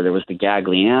originally were? There was the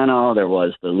Gagliano, there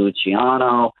was the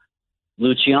Luciano.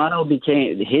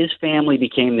 His family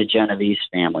became the Genovese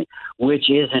family, which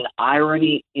is an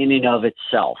irony in and of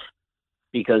itself,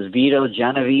 because Vito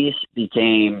Genovese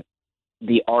became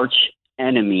the arch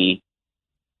enemy,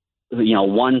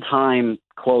 one-time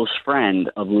close friend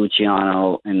of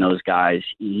Luciano and those guys.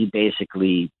 He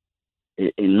basically,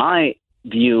 in my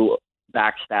view,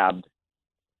 backstabbed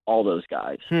all those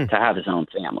guys to have his own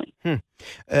family.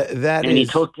 He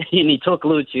took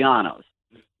Luciano's.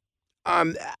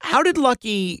 How did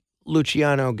Lucky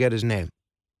Luciano get his name?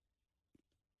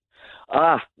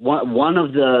 One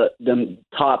of the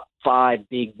top 5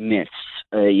 big myths.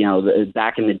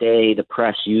 Back in the day, the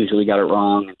press usually got it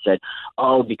wrong and said,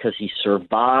 because he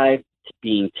survived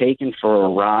being taken for a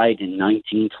ride in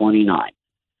 1929.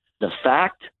 The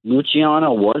fact,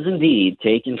 Luciano was indeed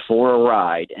taken for a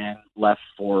ride and left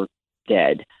for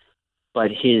dead. But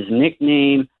his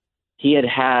nickname, he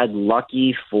had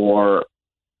Lucky for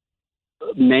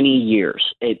many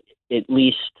years. At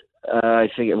least, I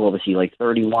figure, what was he, like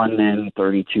 31 then,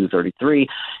 32, 33?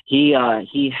 He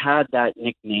had that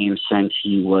nickname since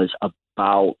he was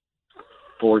about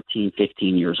 14,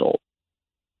 15 years old.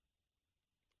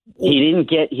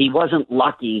 He wasn't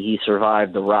lucky he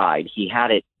survived the ride. He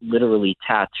had it literally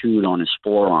tattooed on his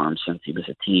forearm since he was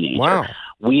a teenager. Wow.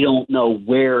 We don't know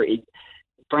where it.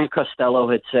 Frank Costello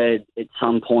had said at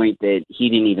some point that he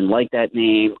didn't even like that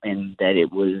name and that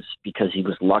it was because he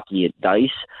was lucky at dice.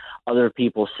 Other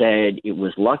people said it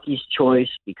was Lucky's choice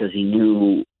because he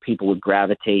knew people would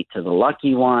gravitate to the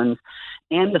lucky ones.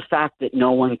 And the fact that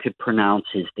no one could pronounce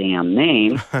his damn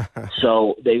name.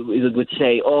 So they would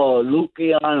say, oh,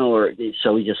 Luciano, or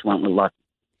so he just went with Lucky.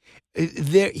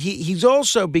 He's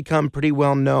also become pretty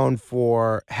well known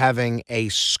for having a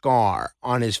scar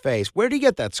on his face. Where did he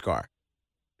get that scar?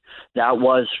 That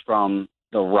was from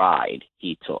the ride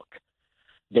he took.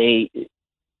 It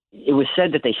was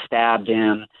said that they stabbed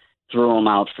him, threw him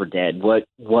out for dead. What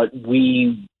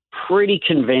we pretty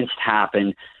convinced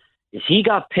happened is he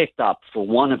got picked up for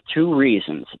one of two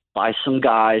reasons by some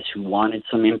guys who wanted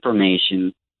some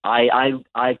information. I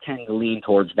tend to lean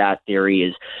towards that theory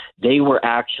is they were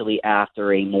actually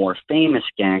after a more famous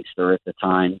gangster at the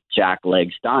time, Jack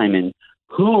Legs Diamond,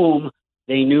 whom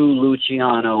they knew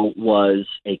Luciano was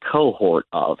a cohort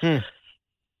of.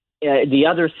 The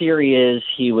other theory is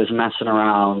he was messing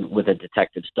around with a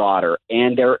detective's daughter,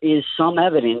 and there is some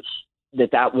evidence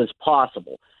that that was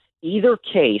possible. Either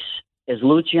case, as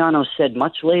Luciano said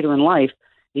much later in life,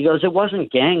 he goes, it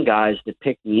wasn't gang guys that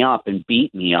picked me up and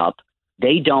beat me up.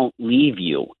 They don't leave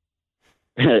you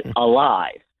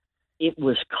alive. It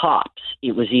was cops.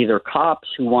 It was either cops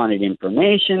who wanted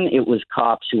information. It was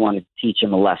cops who wanted to teach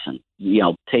him a lesson. You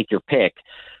know, take your pick.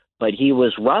 But he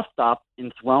was roughed up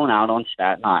and thrown out on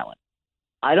Staten Island.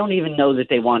 I don't even know that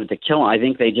they wanted to kill him. I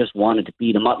think they just wanted to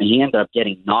beat him up, and he ended up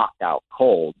getting knocked out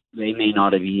cold. They may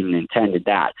not have even intended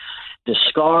that. The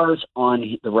scars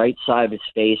on the right side of his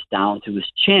face down to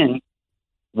his chin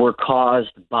were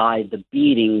caused by the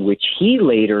beating, which he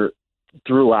later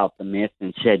threw out the myth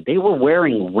and said they were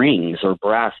wearing rings or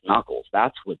brass knuckles.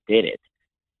 That's what did it.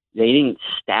 They didn't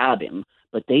stab him,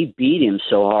 but they beat him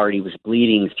so hard he was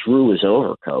bleeding through his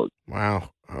overcoat. Wow.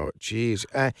 Oh, geez.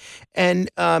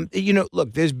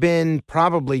 Look, there's been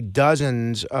probably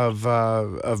dozens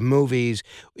of movies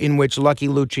in which Lucky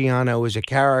Luciano is a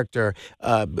character.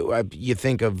 You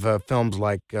think of films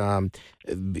like,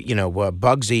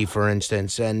 Bugsy, for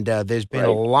instance, and there's been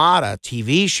a lot of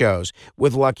TV shows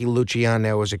with Lucky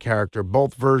Luciano as a character,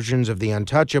 both versions of The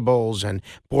Untouchables and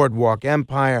Boardwalk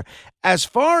Empire. As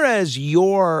far as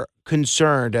you're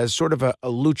concerned, as sort of a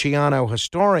Luciano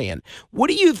historian, what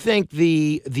do you think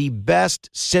the best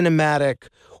cinematic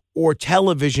or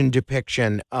television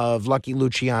depiction of Lucky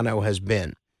Luciano has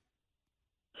been?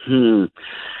 This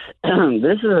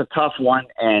is a tough one,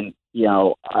 and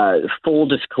full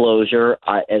disclosure,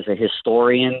 as a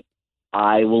historian,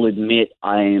 I will admit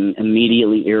I am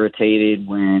immediately irritated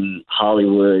when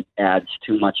Hollywood adds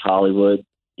too much Hollywood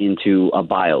into a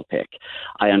biopic.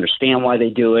 I understand why they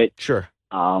do it. Sure.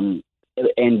 And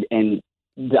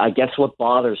I guess what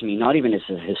bothers me, not even as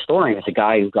a historian, as a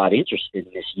guy who got interested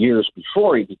in this years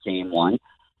before he became one,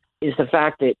 is the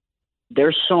fact that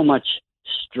there's so much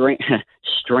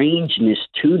strangeness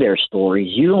to their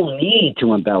stories. You don't need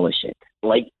to embellish it.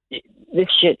 Like, this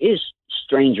shit is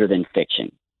stranger than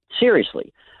fiction.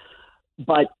 Seriously.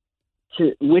 But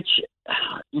to which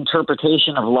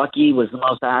interpretation of Lucky was the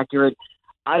most accurate,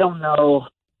 I don't know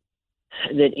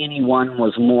that any one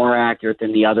was more accurate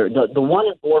than the other. The one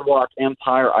in Boardwalk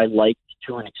Empire I liked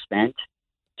to an extent.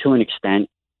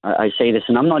 I say this,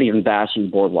 and I'm not even bashing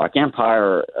Boardwalk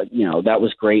Empire. That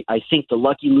was great. I think the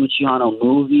Lucky Luciano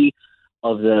movie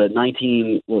of the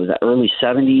early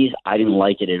 70s, I didn't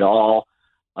like it at all.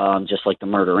 Just like the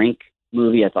Murder, Inc.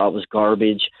 movie, I thought was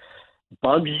garbage.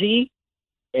 Bugsy,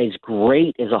 as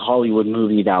great as a Hollywood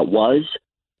movie that was,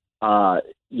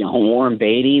 Warren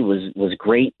Beatty was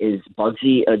great as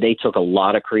Bugsy. They took a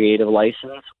lot of creative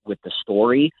license with the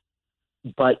story,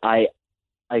 but I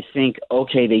think,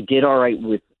 okay, they did all right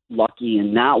with Lucky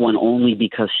in that one only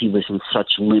because he was in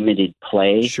such limited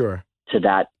play. Sure. To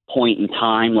that point in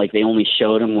time. Like, they only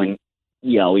showed him when,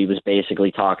 he was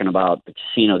basically talking about the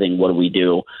casino thing. What do we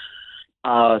do?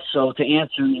 So to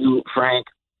answer you, Frank,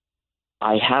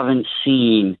 I haven't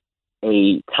seen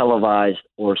a televised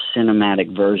or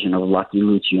cinematic version of Lucky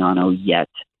Luciano yet.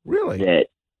 Really?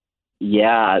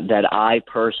 That I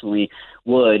personally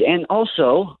would. And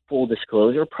also, full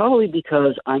disclosure, probably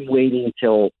because I'm waiting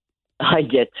till I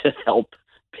get to help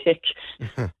pick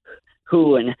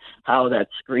who and how that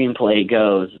screenplay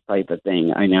goes, type of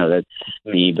thing. I know that's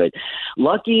me, but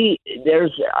Lucky,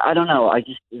 there's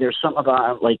something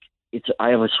about, like, I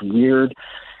have this weird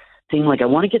thing, like, I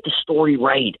want to get the story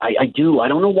right. I do. I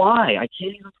don't know why. I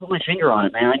can't even put my finger on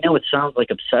it, man. I know it sounds like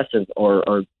obsessive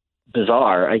or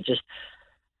bizarre.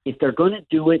 If they're going to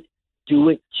do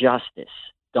it justice.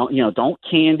 Don't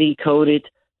candy coat it,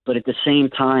 but at the same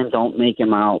time, don't make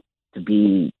him out to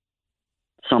be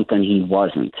something he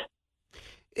wasn't.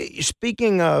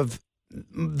 Speaking of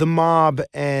the mob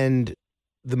and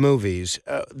the movies,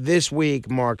 this week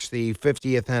marks the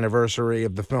 50th anniversary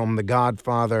of the film The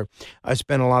Godfather. I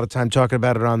spent a lot of time talking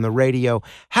about it on the radio.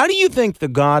 How do you think The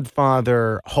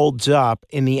Godfather holds up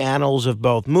in the annals of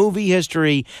both movie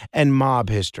history and mob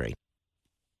history?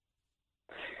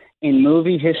 In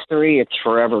movie history, it's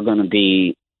forever going to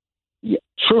be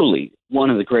truly one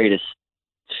of the greatest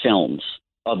films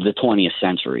of the 20th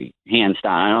century, hands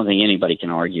down. I don't think anybody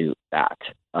can argue that.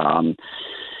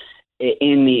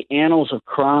 In the annals of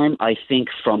crime, I think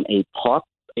from a pop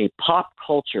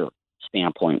culture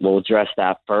standpoint, we'll address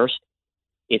that first.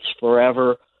 It's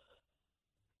forever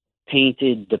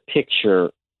painted the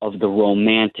picture of the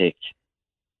romantic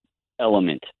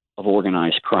element of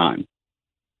organized crime.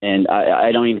 And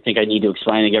I don't even think I need to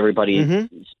explain. I think everybody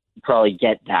probably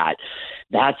get that.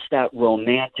 That's that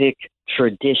romantic,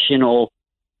 traditional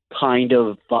kind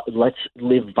of let's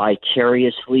live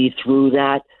vicariously through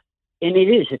that. And it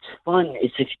is. It's fun.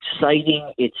 It's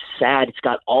exciting. It's sad. It's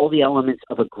got all the elements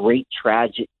of a great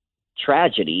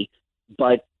tragedy,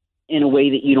 but in a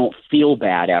way that you don't feel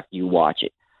bad after you watch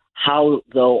it. How,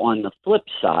 though, on the flip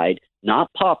side,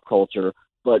 not pop culture,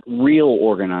 but real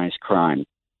organized crime,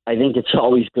 I think it's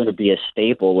always going to be a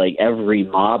staple. Like every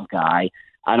mob guy,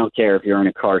 I don't care if you're in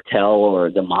a cartel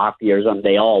or the mafia or something,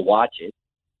 they all watch it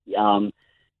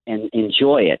and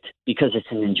enjoy it because it's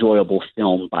an enjoyable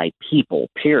film by people,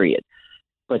 period.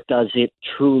 But does it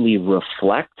truly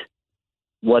reflect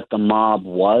what the mob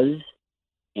was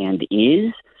and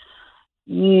is?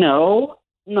 No,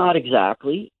 not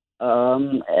exactly.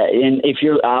 And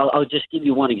I'll just give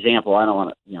you one example. I don't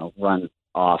want to, run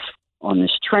off on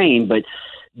this train, but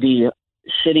the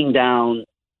sitting down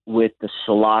with the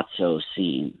Sollozzo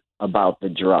scene about the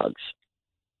drugs.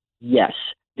 Yes,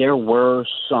 there were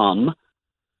some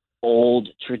old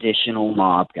traditional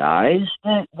mob guys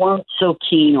that weren't so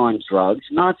keen on drugs,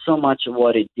 not so much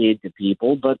what it did to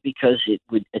people, but because it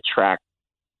would attract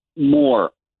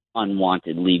more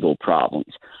unwanted legal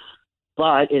problems.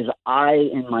 But as I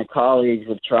and my colleagues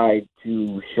have tried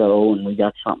to show, and we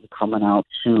got something coming out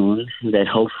soon that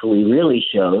hopefully really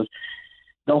shows,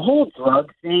 the whole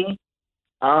drug thing,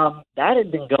 that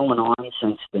had been going on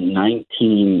since the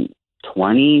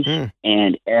 1920s,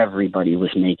 and everybody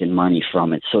was making money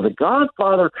from it. So The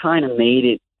Godfather kind of made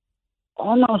it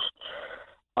almost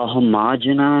a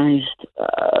homogenized,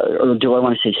 or do I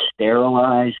want to say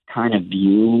sterilized kind of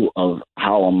view of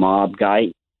how a mob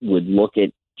guy would look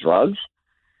at drugs.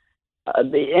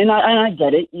 And I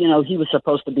get it. He was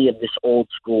supposed to be of this old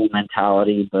school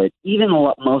mentality, but even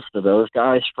most of those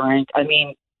guys, Frank, I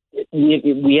mean,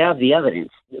 we have the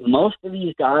evidence. Most of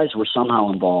these guys were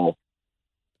somehow involved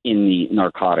in the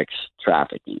narcotics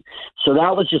trafficking. So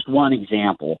that was just one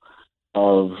example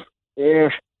of,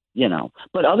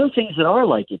 but other things that are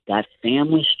like it, that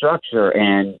family structure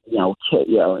and,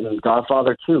 in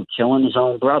Godfather 2, killing his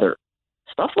own brother.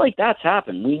 Stuff like that's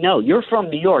happened. We know. You're from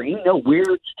New York. You know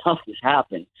weird stuff has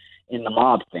happened in the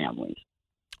mob families.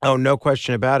 Oh, no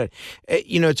question about it.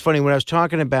 It's funny, when I was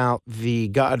talking about The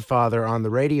Godfather on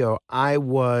the radio, I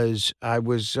was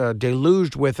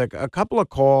deluged with a couple of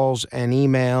calls and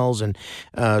emails and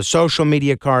social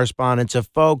media correspondence of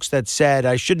folks that said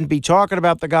I shouldn't be talking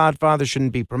about The Godfather,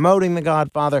 shouldn't be promoting The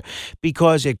Godfather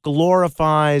because it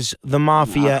glorifies the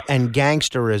mafia and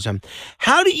gangsterism.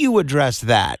 How do you address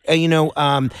that?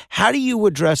 How do you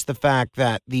address the fact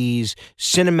that these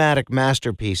cinematic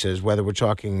masterpieces, whether we're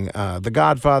talking The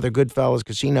Godfather, Goodfellas,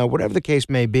 Casino, whatever the case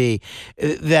may be,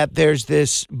 that there's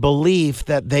this belief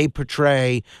that they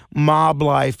portray mob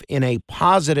life in a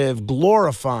positive,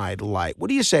 glorified light? What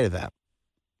do you say to that?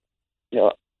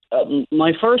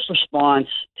 My first response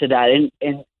to that,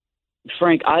 and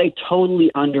Frank, I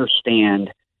totally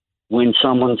understand when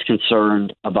someone's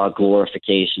concerned about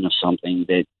glorification of something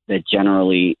that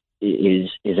generally is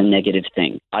a negative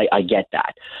thing. I get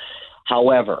that.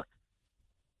 However,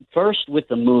 first with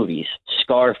the movies,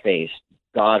 Scarface,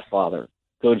 Godfather,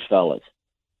 Goodfellas.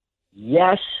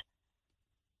 Yes,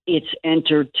 it's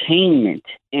entertainment.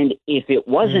 And if it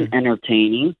wasn't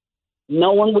entertaining,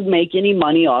 no one would make any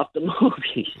money off the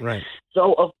movies. Right.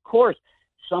 So, of course,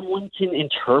 someone can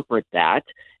interpret that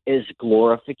as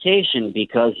glorification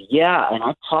because, and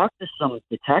I've talked to some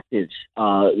detectives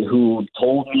who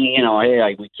told me,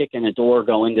 hey, we kick in a door,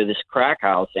 go into this crack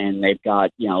house, and they've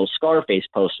got, Scarface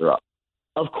poster up.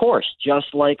 Of course,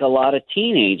 just like a lot of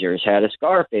teenagers had a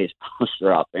Scarface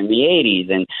poster up in the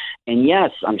 80s. And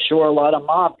yes, I'm sure a lot of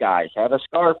mob guys have a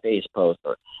Scarface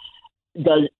poster.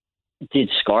 Did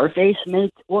Scarface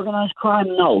make organized crime?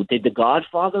 No. Did The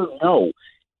Godfather? No.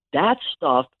 That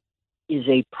stuff is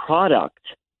a product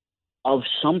of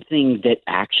something that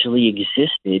actually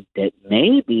existed that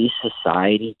maybe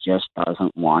society just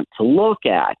doesn't want to look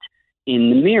at in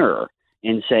the mirror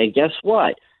and say, guess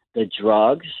what? The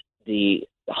drugs, the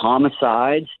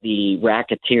homicides, the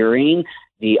racketeering,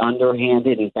 the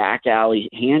underhanded and back alley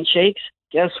handshakes,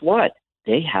 guess what?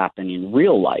 They happen in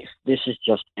real life. This is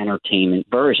just entertainment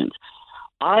versions.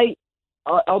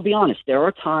 I'll be honest, there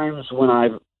are times when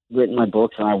I've written my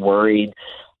books and I worried,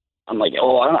 I'm like,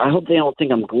 I hope they don't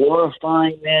think I'm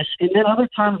glorifying this. And then other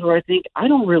times where I think I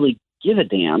don't really give a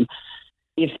damn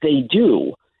if they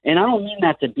do. And I don't mean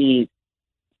that to be,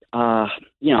 how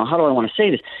do I want to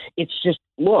say this? It's just,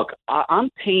 look, I'm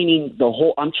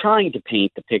trying to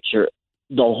paint the picture,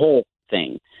 the whole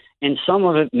thing. And some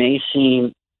of it may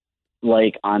seem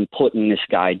like I'm putting this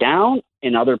guy down,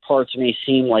 and other parts may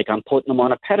seem like I'm putting him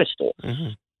on a pedestal.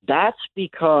 Mm-hmm. That's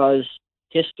because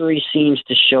history seems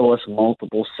to show us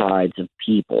multiple sides of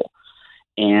people.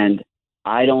 And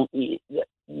I don't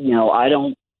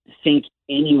think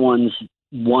anyone's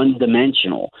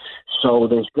one-dimensional. So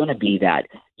there's going to be that.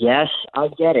 Yes, I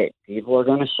get it. People are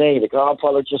going to say The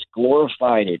Godfather just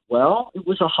glorified it. Well, it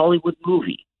was a Hollywood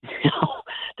movie.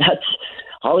 That's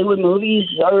Hollywood movies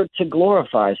are to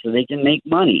glorify so they can make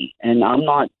money. And I'm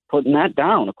not putting that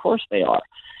down. Of course they are.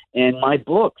 And my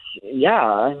books,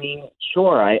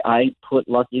 sure, I put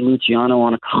Lucky Luciano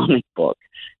on a comic book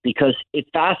because it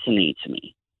fascinates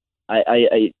me.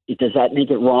 Does that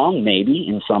make it wrong? Maybe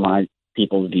in some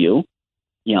people's view.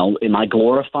 Am I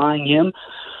glorifying him?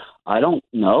 I don't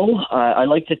know. I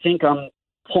like to think I'm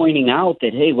pointing out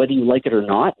that, hey, whether you like it or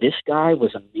not, this guy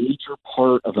was a major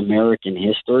part of American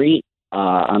history.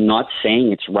 I'm not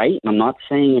saying it's right, and I'm not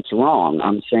saying it's wrong.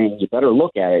 I'm saying you better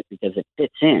look at it because it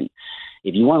fits in.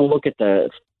 If you want to look at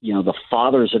the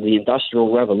fathers of the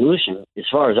Industrial Revolution, as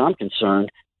far as I'm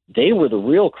concerned, they were the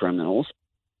real criminals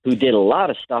who did a lot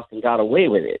of stuff and got away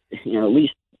with it. At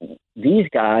least these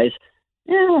guys,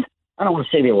 I don't want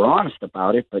to say they were honest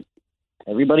about it, but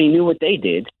everybody knew what they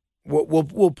did.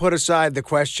 We'll put aside the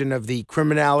question of the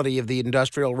criminality of the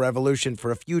Industrial Revolution for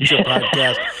a future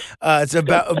podcast. It's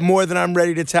about more than I'm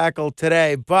ready to tackle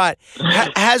today. But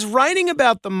has writing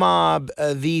about the mob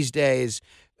these days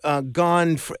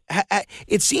gone for,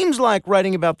 it seems like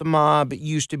writing about the mob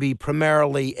used to be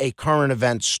primarily a current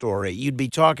event story. You'd be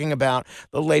talking about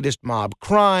the latest mob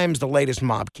crimes, the latest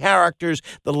mob characters,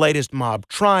 the latest mob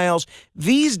trials.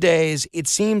 These days, it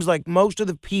seems like most of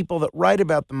the people that write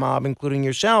about the mob, including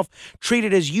yourself, treat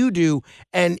it as you do,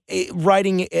 and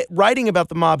writing about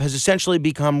the mob has essentially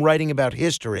become writing about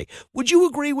history. Would you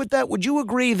agree with that? Would you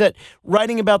agree that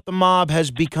writing about the mob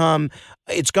has become,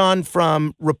 it's gone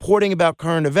from reporting about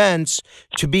current events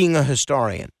to being a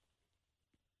historian?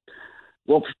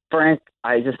 Well, Frank,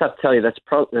 I just have to tell you,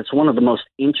 that's one of the most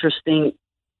interesting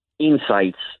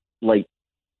insights,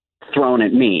 thrown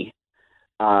at me,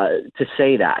 to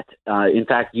say that. In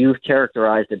fact, you've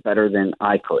characterized it better than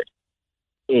I could.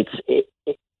 It's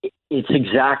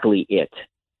exactly it,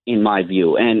 in my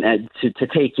view. And to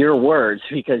take your words,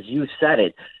 because you said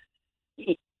it,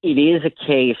 it is a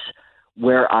case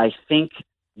where I think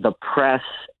the press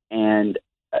and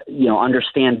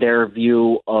understand their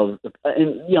view of,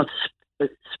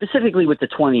 specifically with the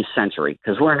 20th century,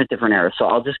 because we're in a different era. So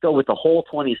I'll just go with the whole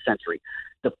 20th century.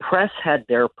 The press had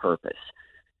their purpose.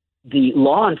 The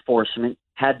law enforcement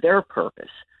had their purpose.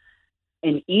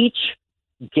 And each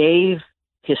gave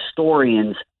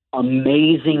historians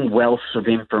amazing wealths of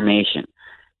information.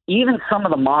 Even some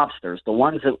of the mobsters, the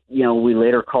ones that, we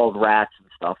later called rats and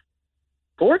stuff,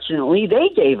 fortunately, they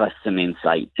gave us some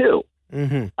insight too.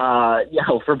 Mm-hmm.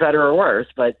 For better or worse,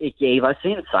 but it gave us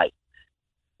insight.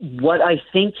 What I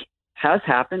think has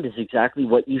happened is exactly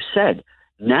what you said.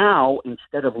 Now,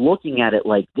 instead of looking at it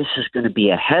like this is going to be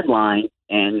a headline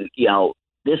and,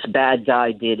 this bad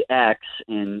guy did X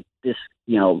and this,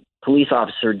 police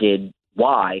officer did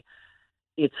Y,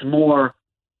 it's more,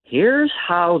 here's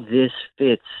how this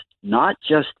fits not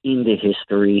just into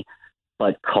history,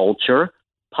 but culture,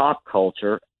 pop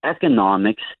culture,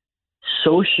 economics,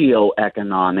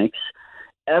 socioeconomics,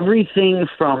 everything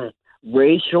from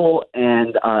racial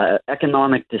and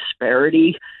economic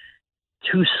disparity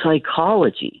to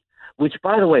psychology, which,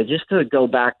 by the way, just to go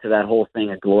back to that whole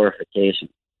thing of glorification,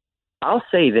 I'll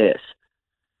say this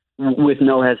with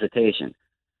no hesitation.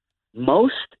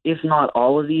 most, if not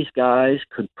all of these guys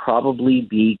could probably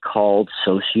be called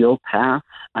sociopaths.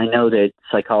 I know that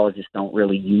psychologists don't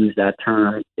really use that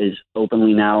term as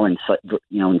openly now in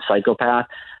psychopath.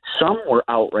 Some were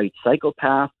outright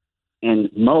psychopath, and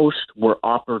most were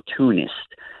opportunists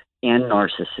and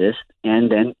narcissists,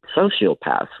 and then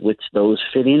sociopaths, which those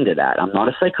fit into that. I'm not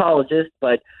a psychologist,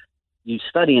 but you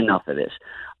study enough of this.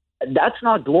 That's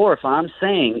not glorifying. I'm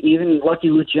saying even Lucky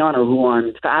Luciano, who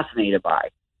I'm fascinated by,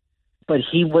 but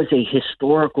he was a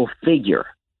historical figure.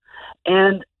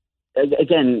 And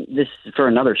again, this is for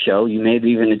another show. You may have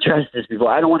even addressed this before.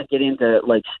 I don't want to get into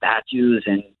like statues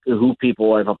and who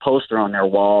people have a poster on their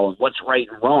wall and what's right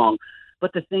and wrong.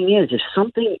 But the thing is, if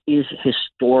something is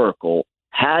historical,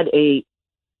 had a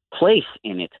place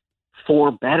in it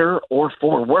for better or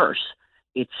for worse,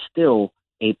 it's still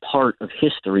a part of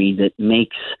history that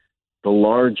makes the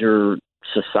larger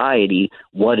society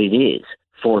what it is,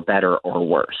 for better or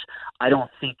worse. I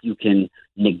don't think you can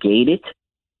negate it,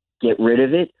 get rid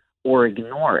of it, or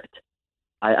ignore it.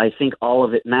 I think all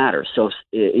of it matters. So,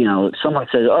 if someone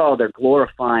says, oh, they're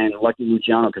glorifying Lucky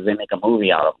Luciano because they make a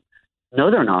movie out of him.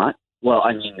 No, they're not. Well,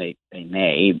 I mean, they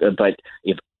may, but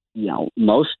if,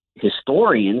 most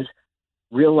historians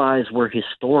realize we're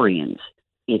historians.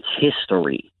 It's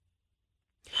history.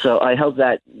 So I hope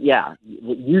that,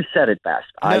 you said it best.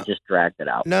 No, I just dragged it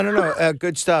out. No.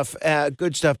 Good stuff.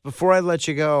 Good stuff. Before I let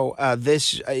you go,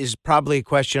 this is probably a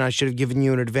question I should have given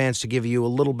you in advance to give you a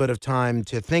little bit of time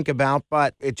to think about,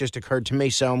 but it just occurred to me,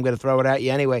 so I'm going to throw it at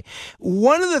you anyway.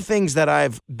 One of the things that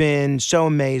I've been so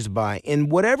amazed by, in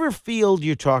whatever field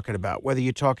you're talking about, whether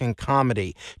you're talking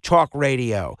comedy, talk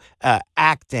radio,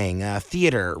 acting,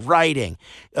 theater, writing,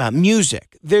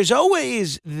 music, there's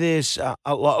always this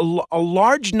a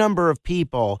large number of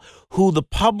people who the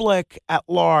public at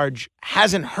large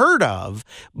hasn't heard of,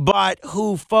 but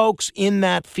who folks in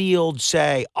that field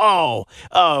say,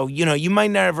 you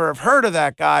might never have heard of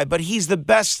that guy, but he's the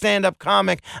best stand-up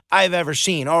comic I've ever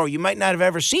seen. Oh, you might not have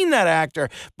ever seen that actor,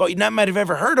 but you might have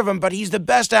ever heard of him, but he's the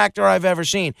best actor I've ever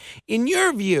seen. In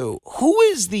your view, who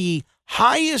is the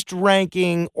highest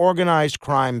ranking organized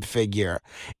crime figure,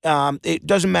 it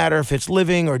doesn't matter if it's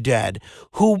living or dead,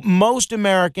 who most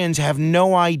Americans have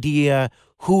no idea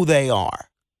who they are?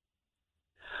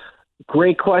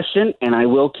 Great question, and I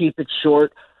will keep it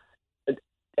short.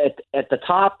 At the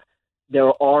top,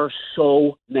 there are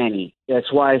so many.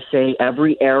 That's why I say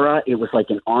every era, it was like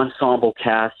an ensemble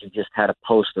cast. You just had a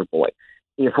poster boy.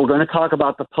 If we're going to talk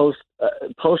about the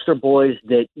poster boys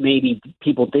that maybe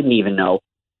people didn't even know,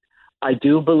 I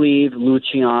do believe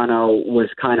Luciano was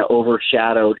kind of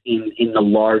overshadowed in the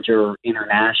larger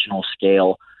international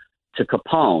scale to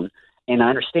Capone. And I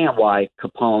understand why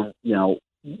Capone,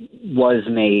 was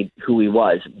made who he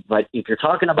was. But if you're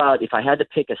talking about, if I had to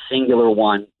pick a singular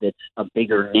one that's a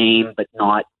bigger name but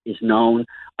not is known,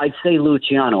 I'd say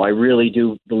Luciano. I really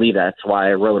do believe that. That's why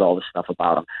I wrote all this stuff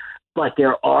about him. But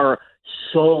there are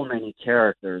so many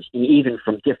characters, and even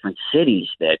from different cities,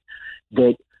 that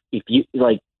if you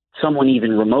like, someone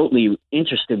even remotely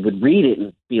interested would read it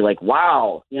and be like,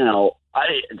 wow,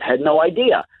 I had no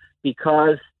idea.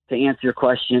 Because, to answer your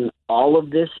question, all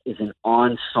of this is an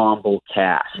ensemble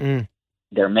cast.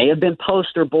 There may have been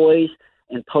poster boys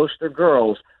and poster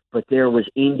girls, but there was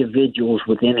individuals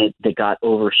within it that got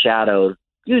overshadowed,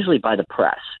 usually by the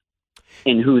press,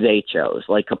 in who they chose.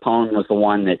 Like Capone was the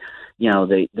one that,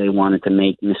 they wanted to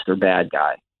make Mr. Bad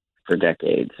Guy for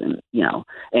decades, and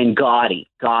Gotti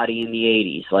in the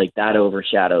 80s, like that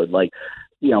overshadowed,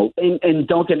 and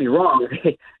don't get me wrong,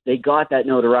 they got that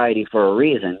notoriety for a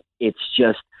reason. It's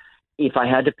just, if I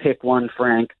had to pick one,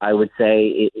 Frank, I would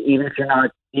say, even if you're not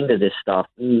into this stuff,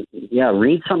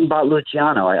 read something about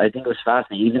Luciano. I think it was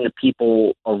fascinating. Even the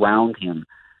people around him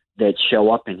that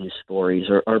show up in his stories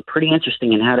are pretty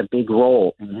interesting and had a big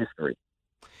role in history.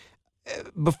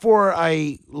 Before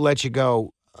I let you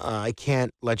go, I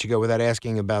can't let you go without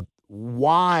asking about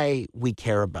why we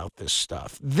care about this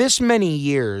stuff. This many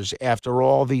years after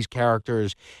all these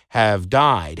characters have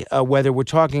died, whether we're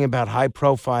talking about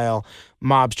high-profile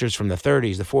mobsters from the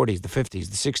 30s, the 40s, the 50s,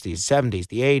 the 60s, the 70s,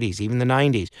 the 80s, even the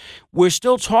 90s, we're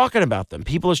still talking about them.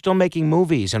 People are still making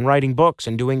movies and writing books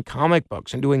and doing comic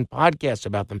books and doing podcasts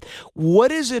about them.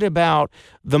 What is it about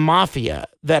the mafia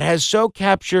that has so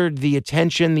captured the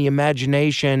attention, the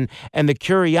imagination, and the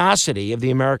curiosity of the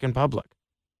American public?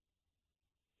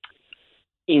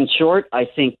 In short, I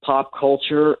think pop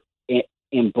culture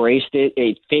embraced it.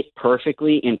 It fit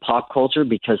perfectly in pop culture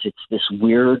because it's this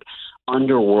weird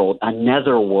underworld, a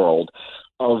netherworld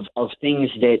of things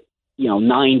that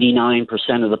 99%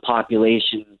 of the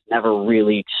population never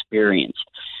really experienced.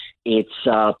 It's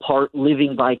part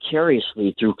living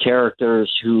vicariously through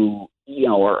characters who,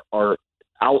 are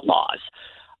outlaws.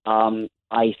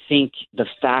 I think the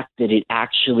fact that it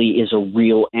actually is a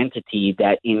real entity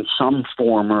that in some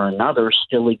form or another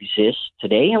still exists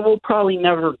today and will probably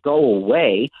never go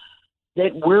away,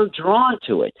 that we're drawn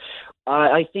to it.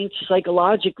 I think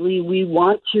psychologically we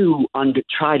want to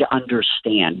try to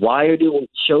understand. Why do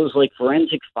shows like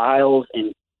Forensic Files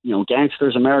and,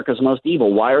 Gangsters America's Most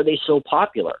Evil, why are they so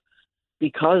popular?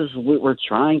 Because we're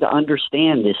trying to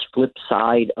understand this flip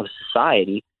side of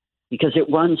society, because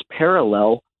it runs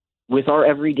parallel with our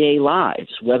everyday lives,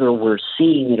 whether we're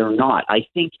seeing it or not. I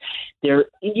think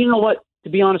you know what, to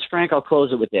be honest, Frank, I'll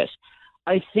close it with this.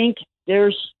 I think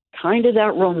there's kind of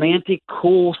that romantic,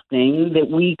 cool thing that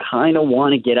we kind of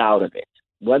want to get out of it,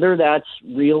 whether that's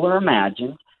real or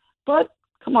imagined. But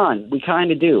come on, we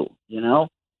kind of do,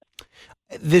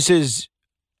 This is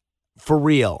for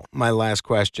real, my last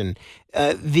question.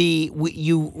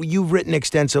 You've written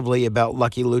extensively about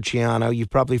Lucky Luciano. You've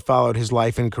probably followed his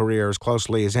life and career as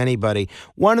closely as anybody.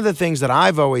 One of the things that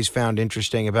I've always found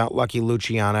interesting about Lucky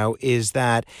Luciano is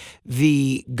that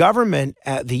the government,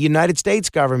 the United States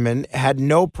government, had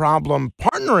no problem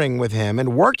partnering with him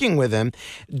and working with him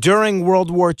during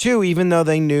World War II, even though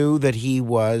they knew that he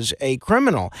was a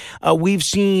criminal. We've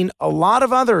seen a lot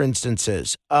of other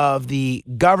instances of the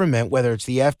government, whether it's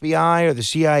the FBI or the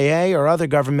CIA or other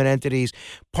government entities,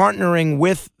 partnering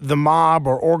with the mob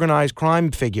or organized crime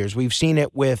figures. We've seen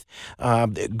it with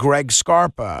Greg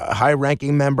Scarpa, a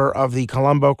high-ranking member of the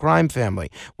Colombo crime family.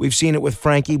 We've seen it with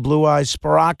Frankie Blue Eyes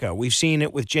Sparacca. We've seen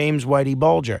it with James Whitey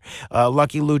Bulger,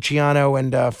 Lucky Luciano,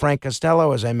 and Frank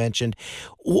Costello, as I mentioned.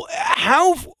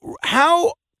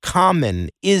 How common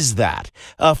is that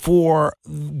for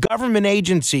government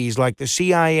agencies like the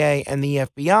CIA and the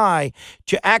FBI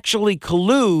to actually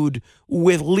collude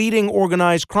with leading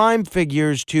organized crime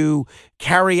figures to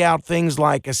carry out things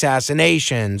like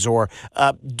assassinations or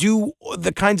do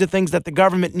the kinds of things that the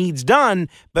government needs done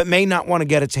but may not want to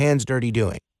get its hands dirty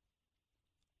doing?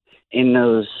 In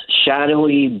those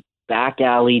shadowy back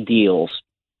alley deals,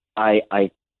 I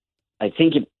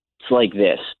think it's like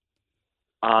this.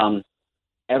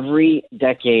 Every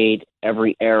decade,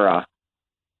 every era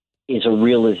is a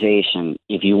realization,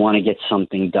 if you want to get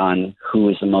something done, who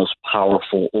is the most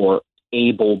powerful or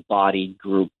able-bodied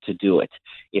group to do it.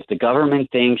 If the government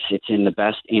thinks it's in the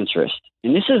best interest,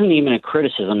 and this isn't even a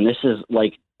criticism, this is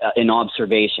like an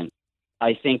observation.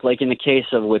 I think like in the case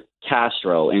of with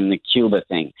Castro and the Cuba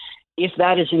thing, if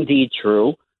that is indeed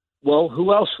true, well,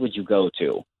 who else would you go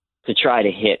to try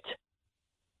to hit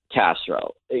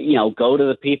Castro? Go to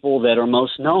the people that are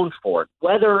most known for it.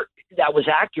 Whether that was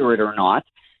accurate or not,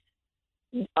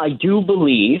 I do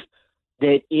believe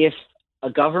that if a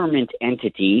government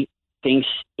entity thinks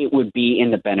it would be in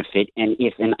the benefit, and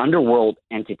if an underworld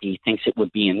entity thinks it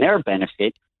would be in their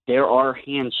benefit, there are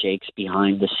handshakes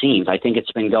behind the scenes. I think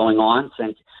it's been going on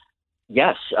since,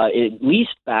 at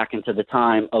least back into the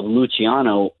time of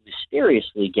Luciano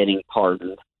mysteriously getting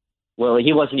pardoned. Well,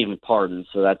 he wasn't even pardoned,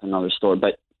 so that's another story,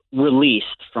 but released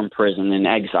from prison and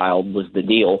exiled was the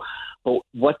deal. But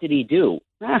what did he do?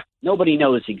 Nobody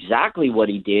knows exactly what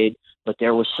he did, but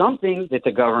there was something that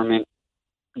the government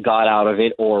got out of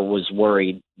it or was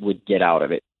worried would get out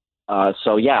of it. I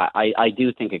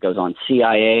do think it goes on.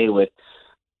 CIA with,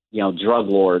 drug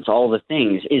lords, all the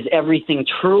things. Is everything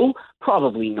true?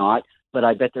 Probably not, but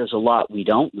I bet there's a lot we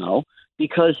don't know,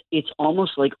 because it's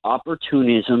almost like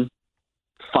opportunism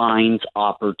finds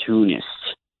opportunists.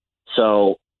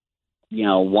 So,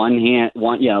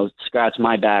 scratch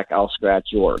my back, I'll scratch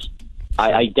yours.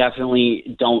 I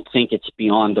definitely don't think it's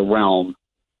beyond the realm,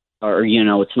 or,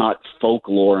 it's not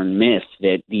folklore and myth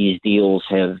that these deals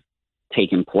have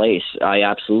taken place. I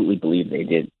absolutely believe they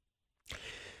did.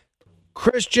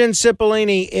 Christian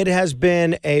Cipollini, it has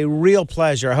been a real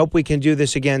pleasure. I hope we can do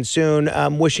this again soon.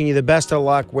 I'm wishing you the best of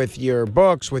luck with your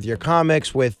books, with your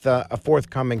comics, with a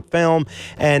forthcoming film,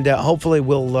 and hopefully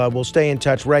we'll stay in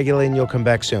touch regularly and you'll come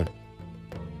back soon.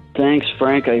 Thanks,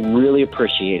 Frank. I really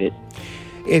appreciate it.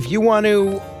 If you want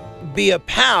to be a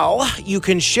pal, you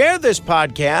can share this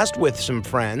podcast with some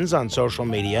friends on social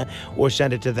media or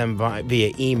send it to them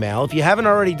via email. If you haven't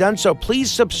already done so,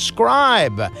 please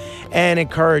subscribe and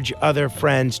encourage other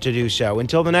friends to do so.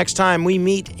 Until the next time we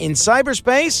meet in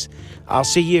cyberspace, I'll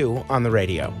see you on the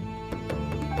radio.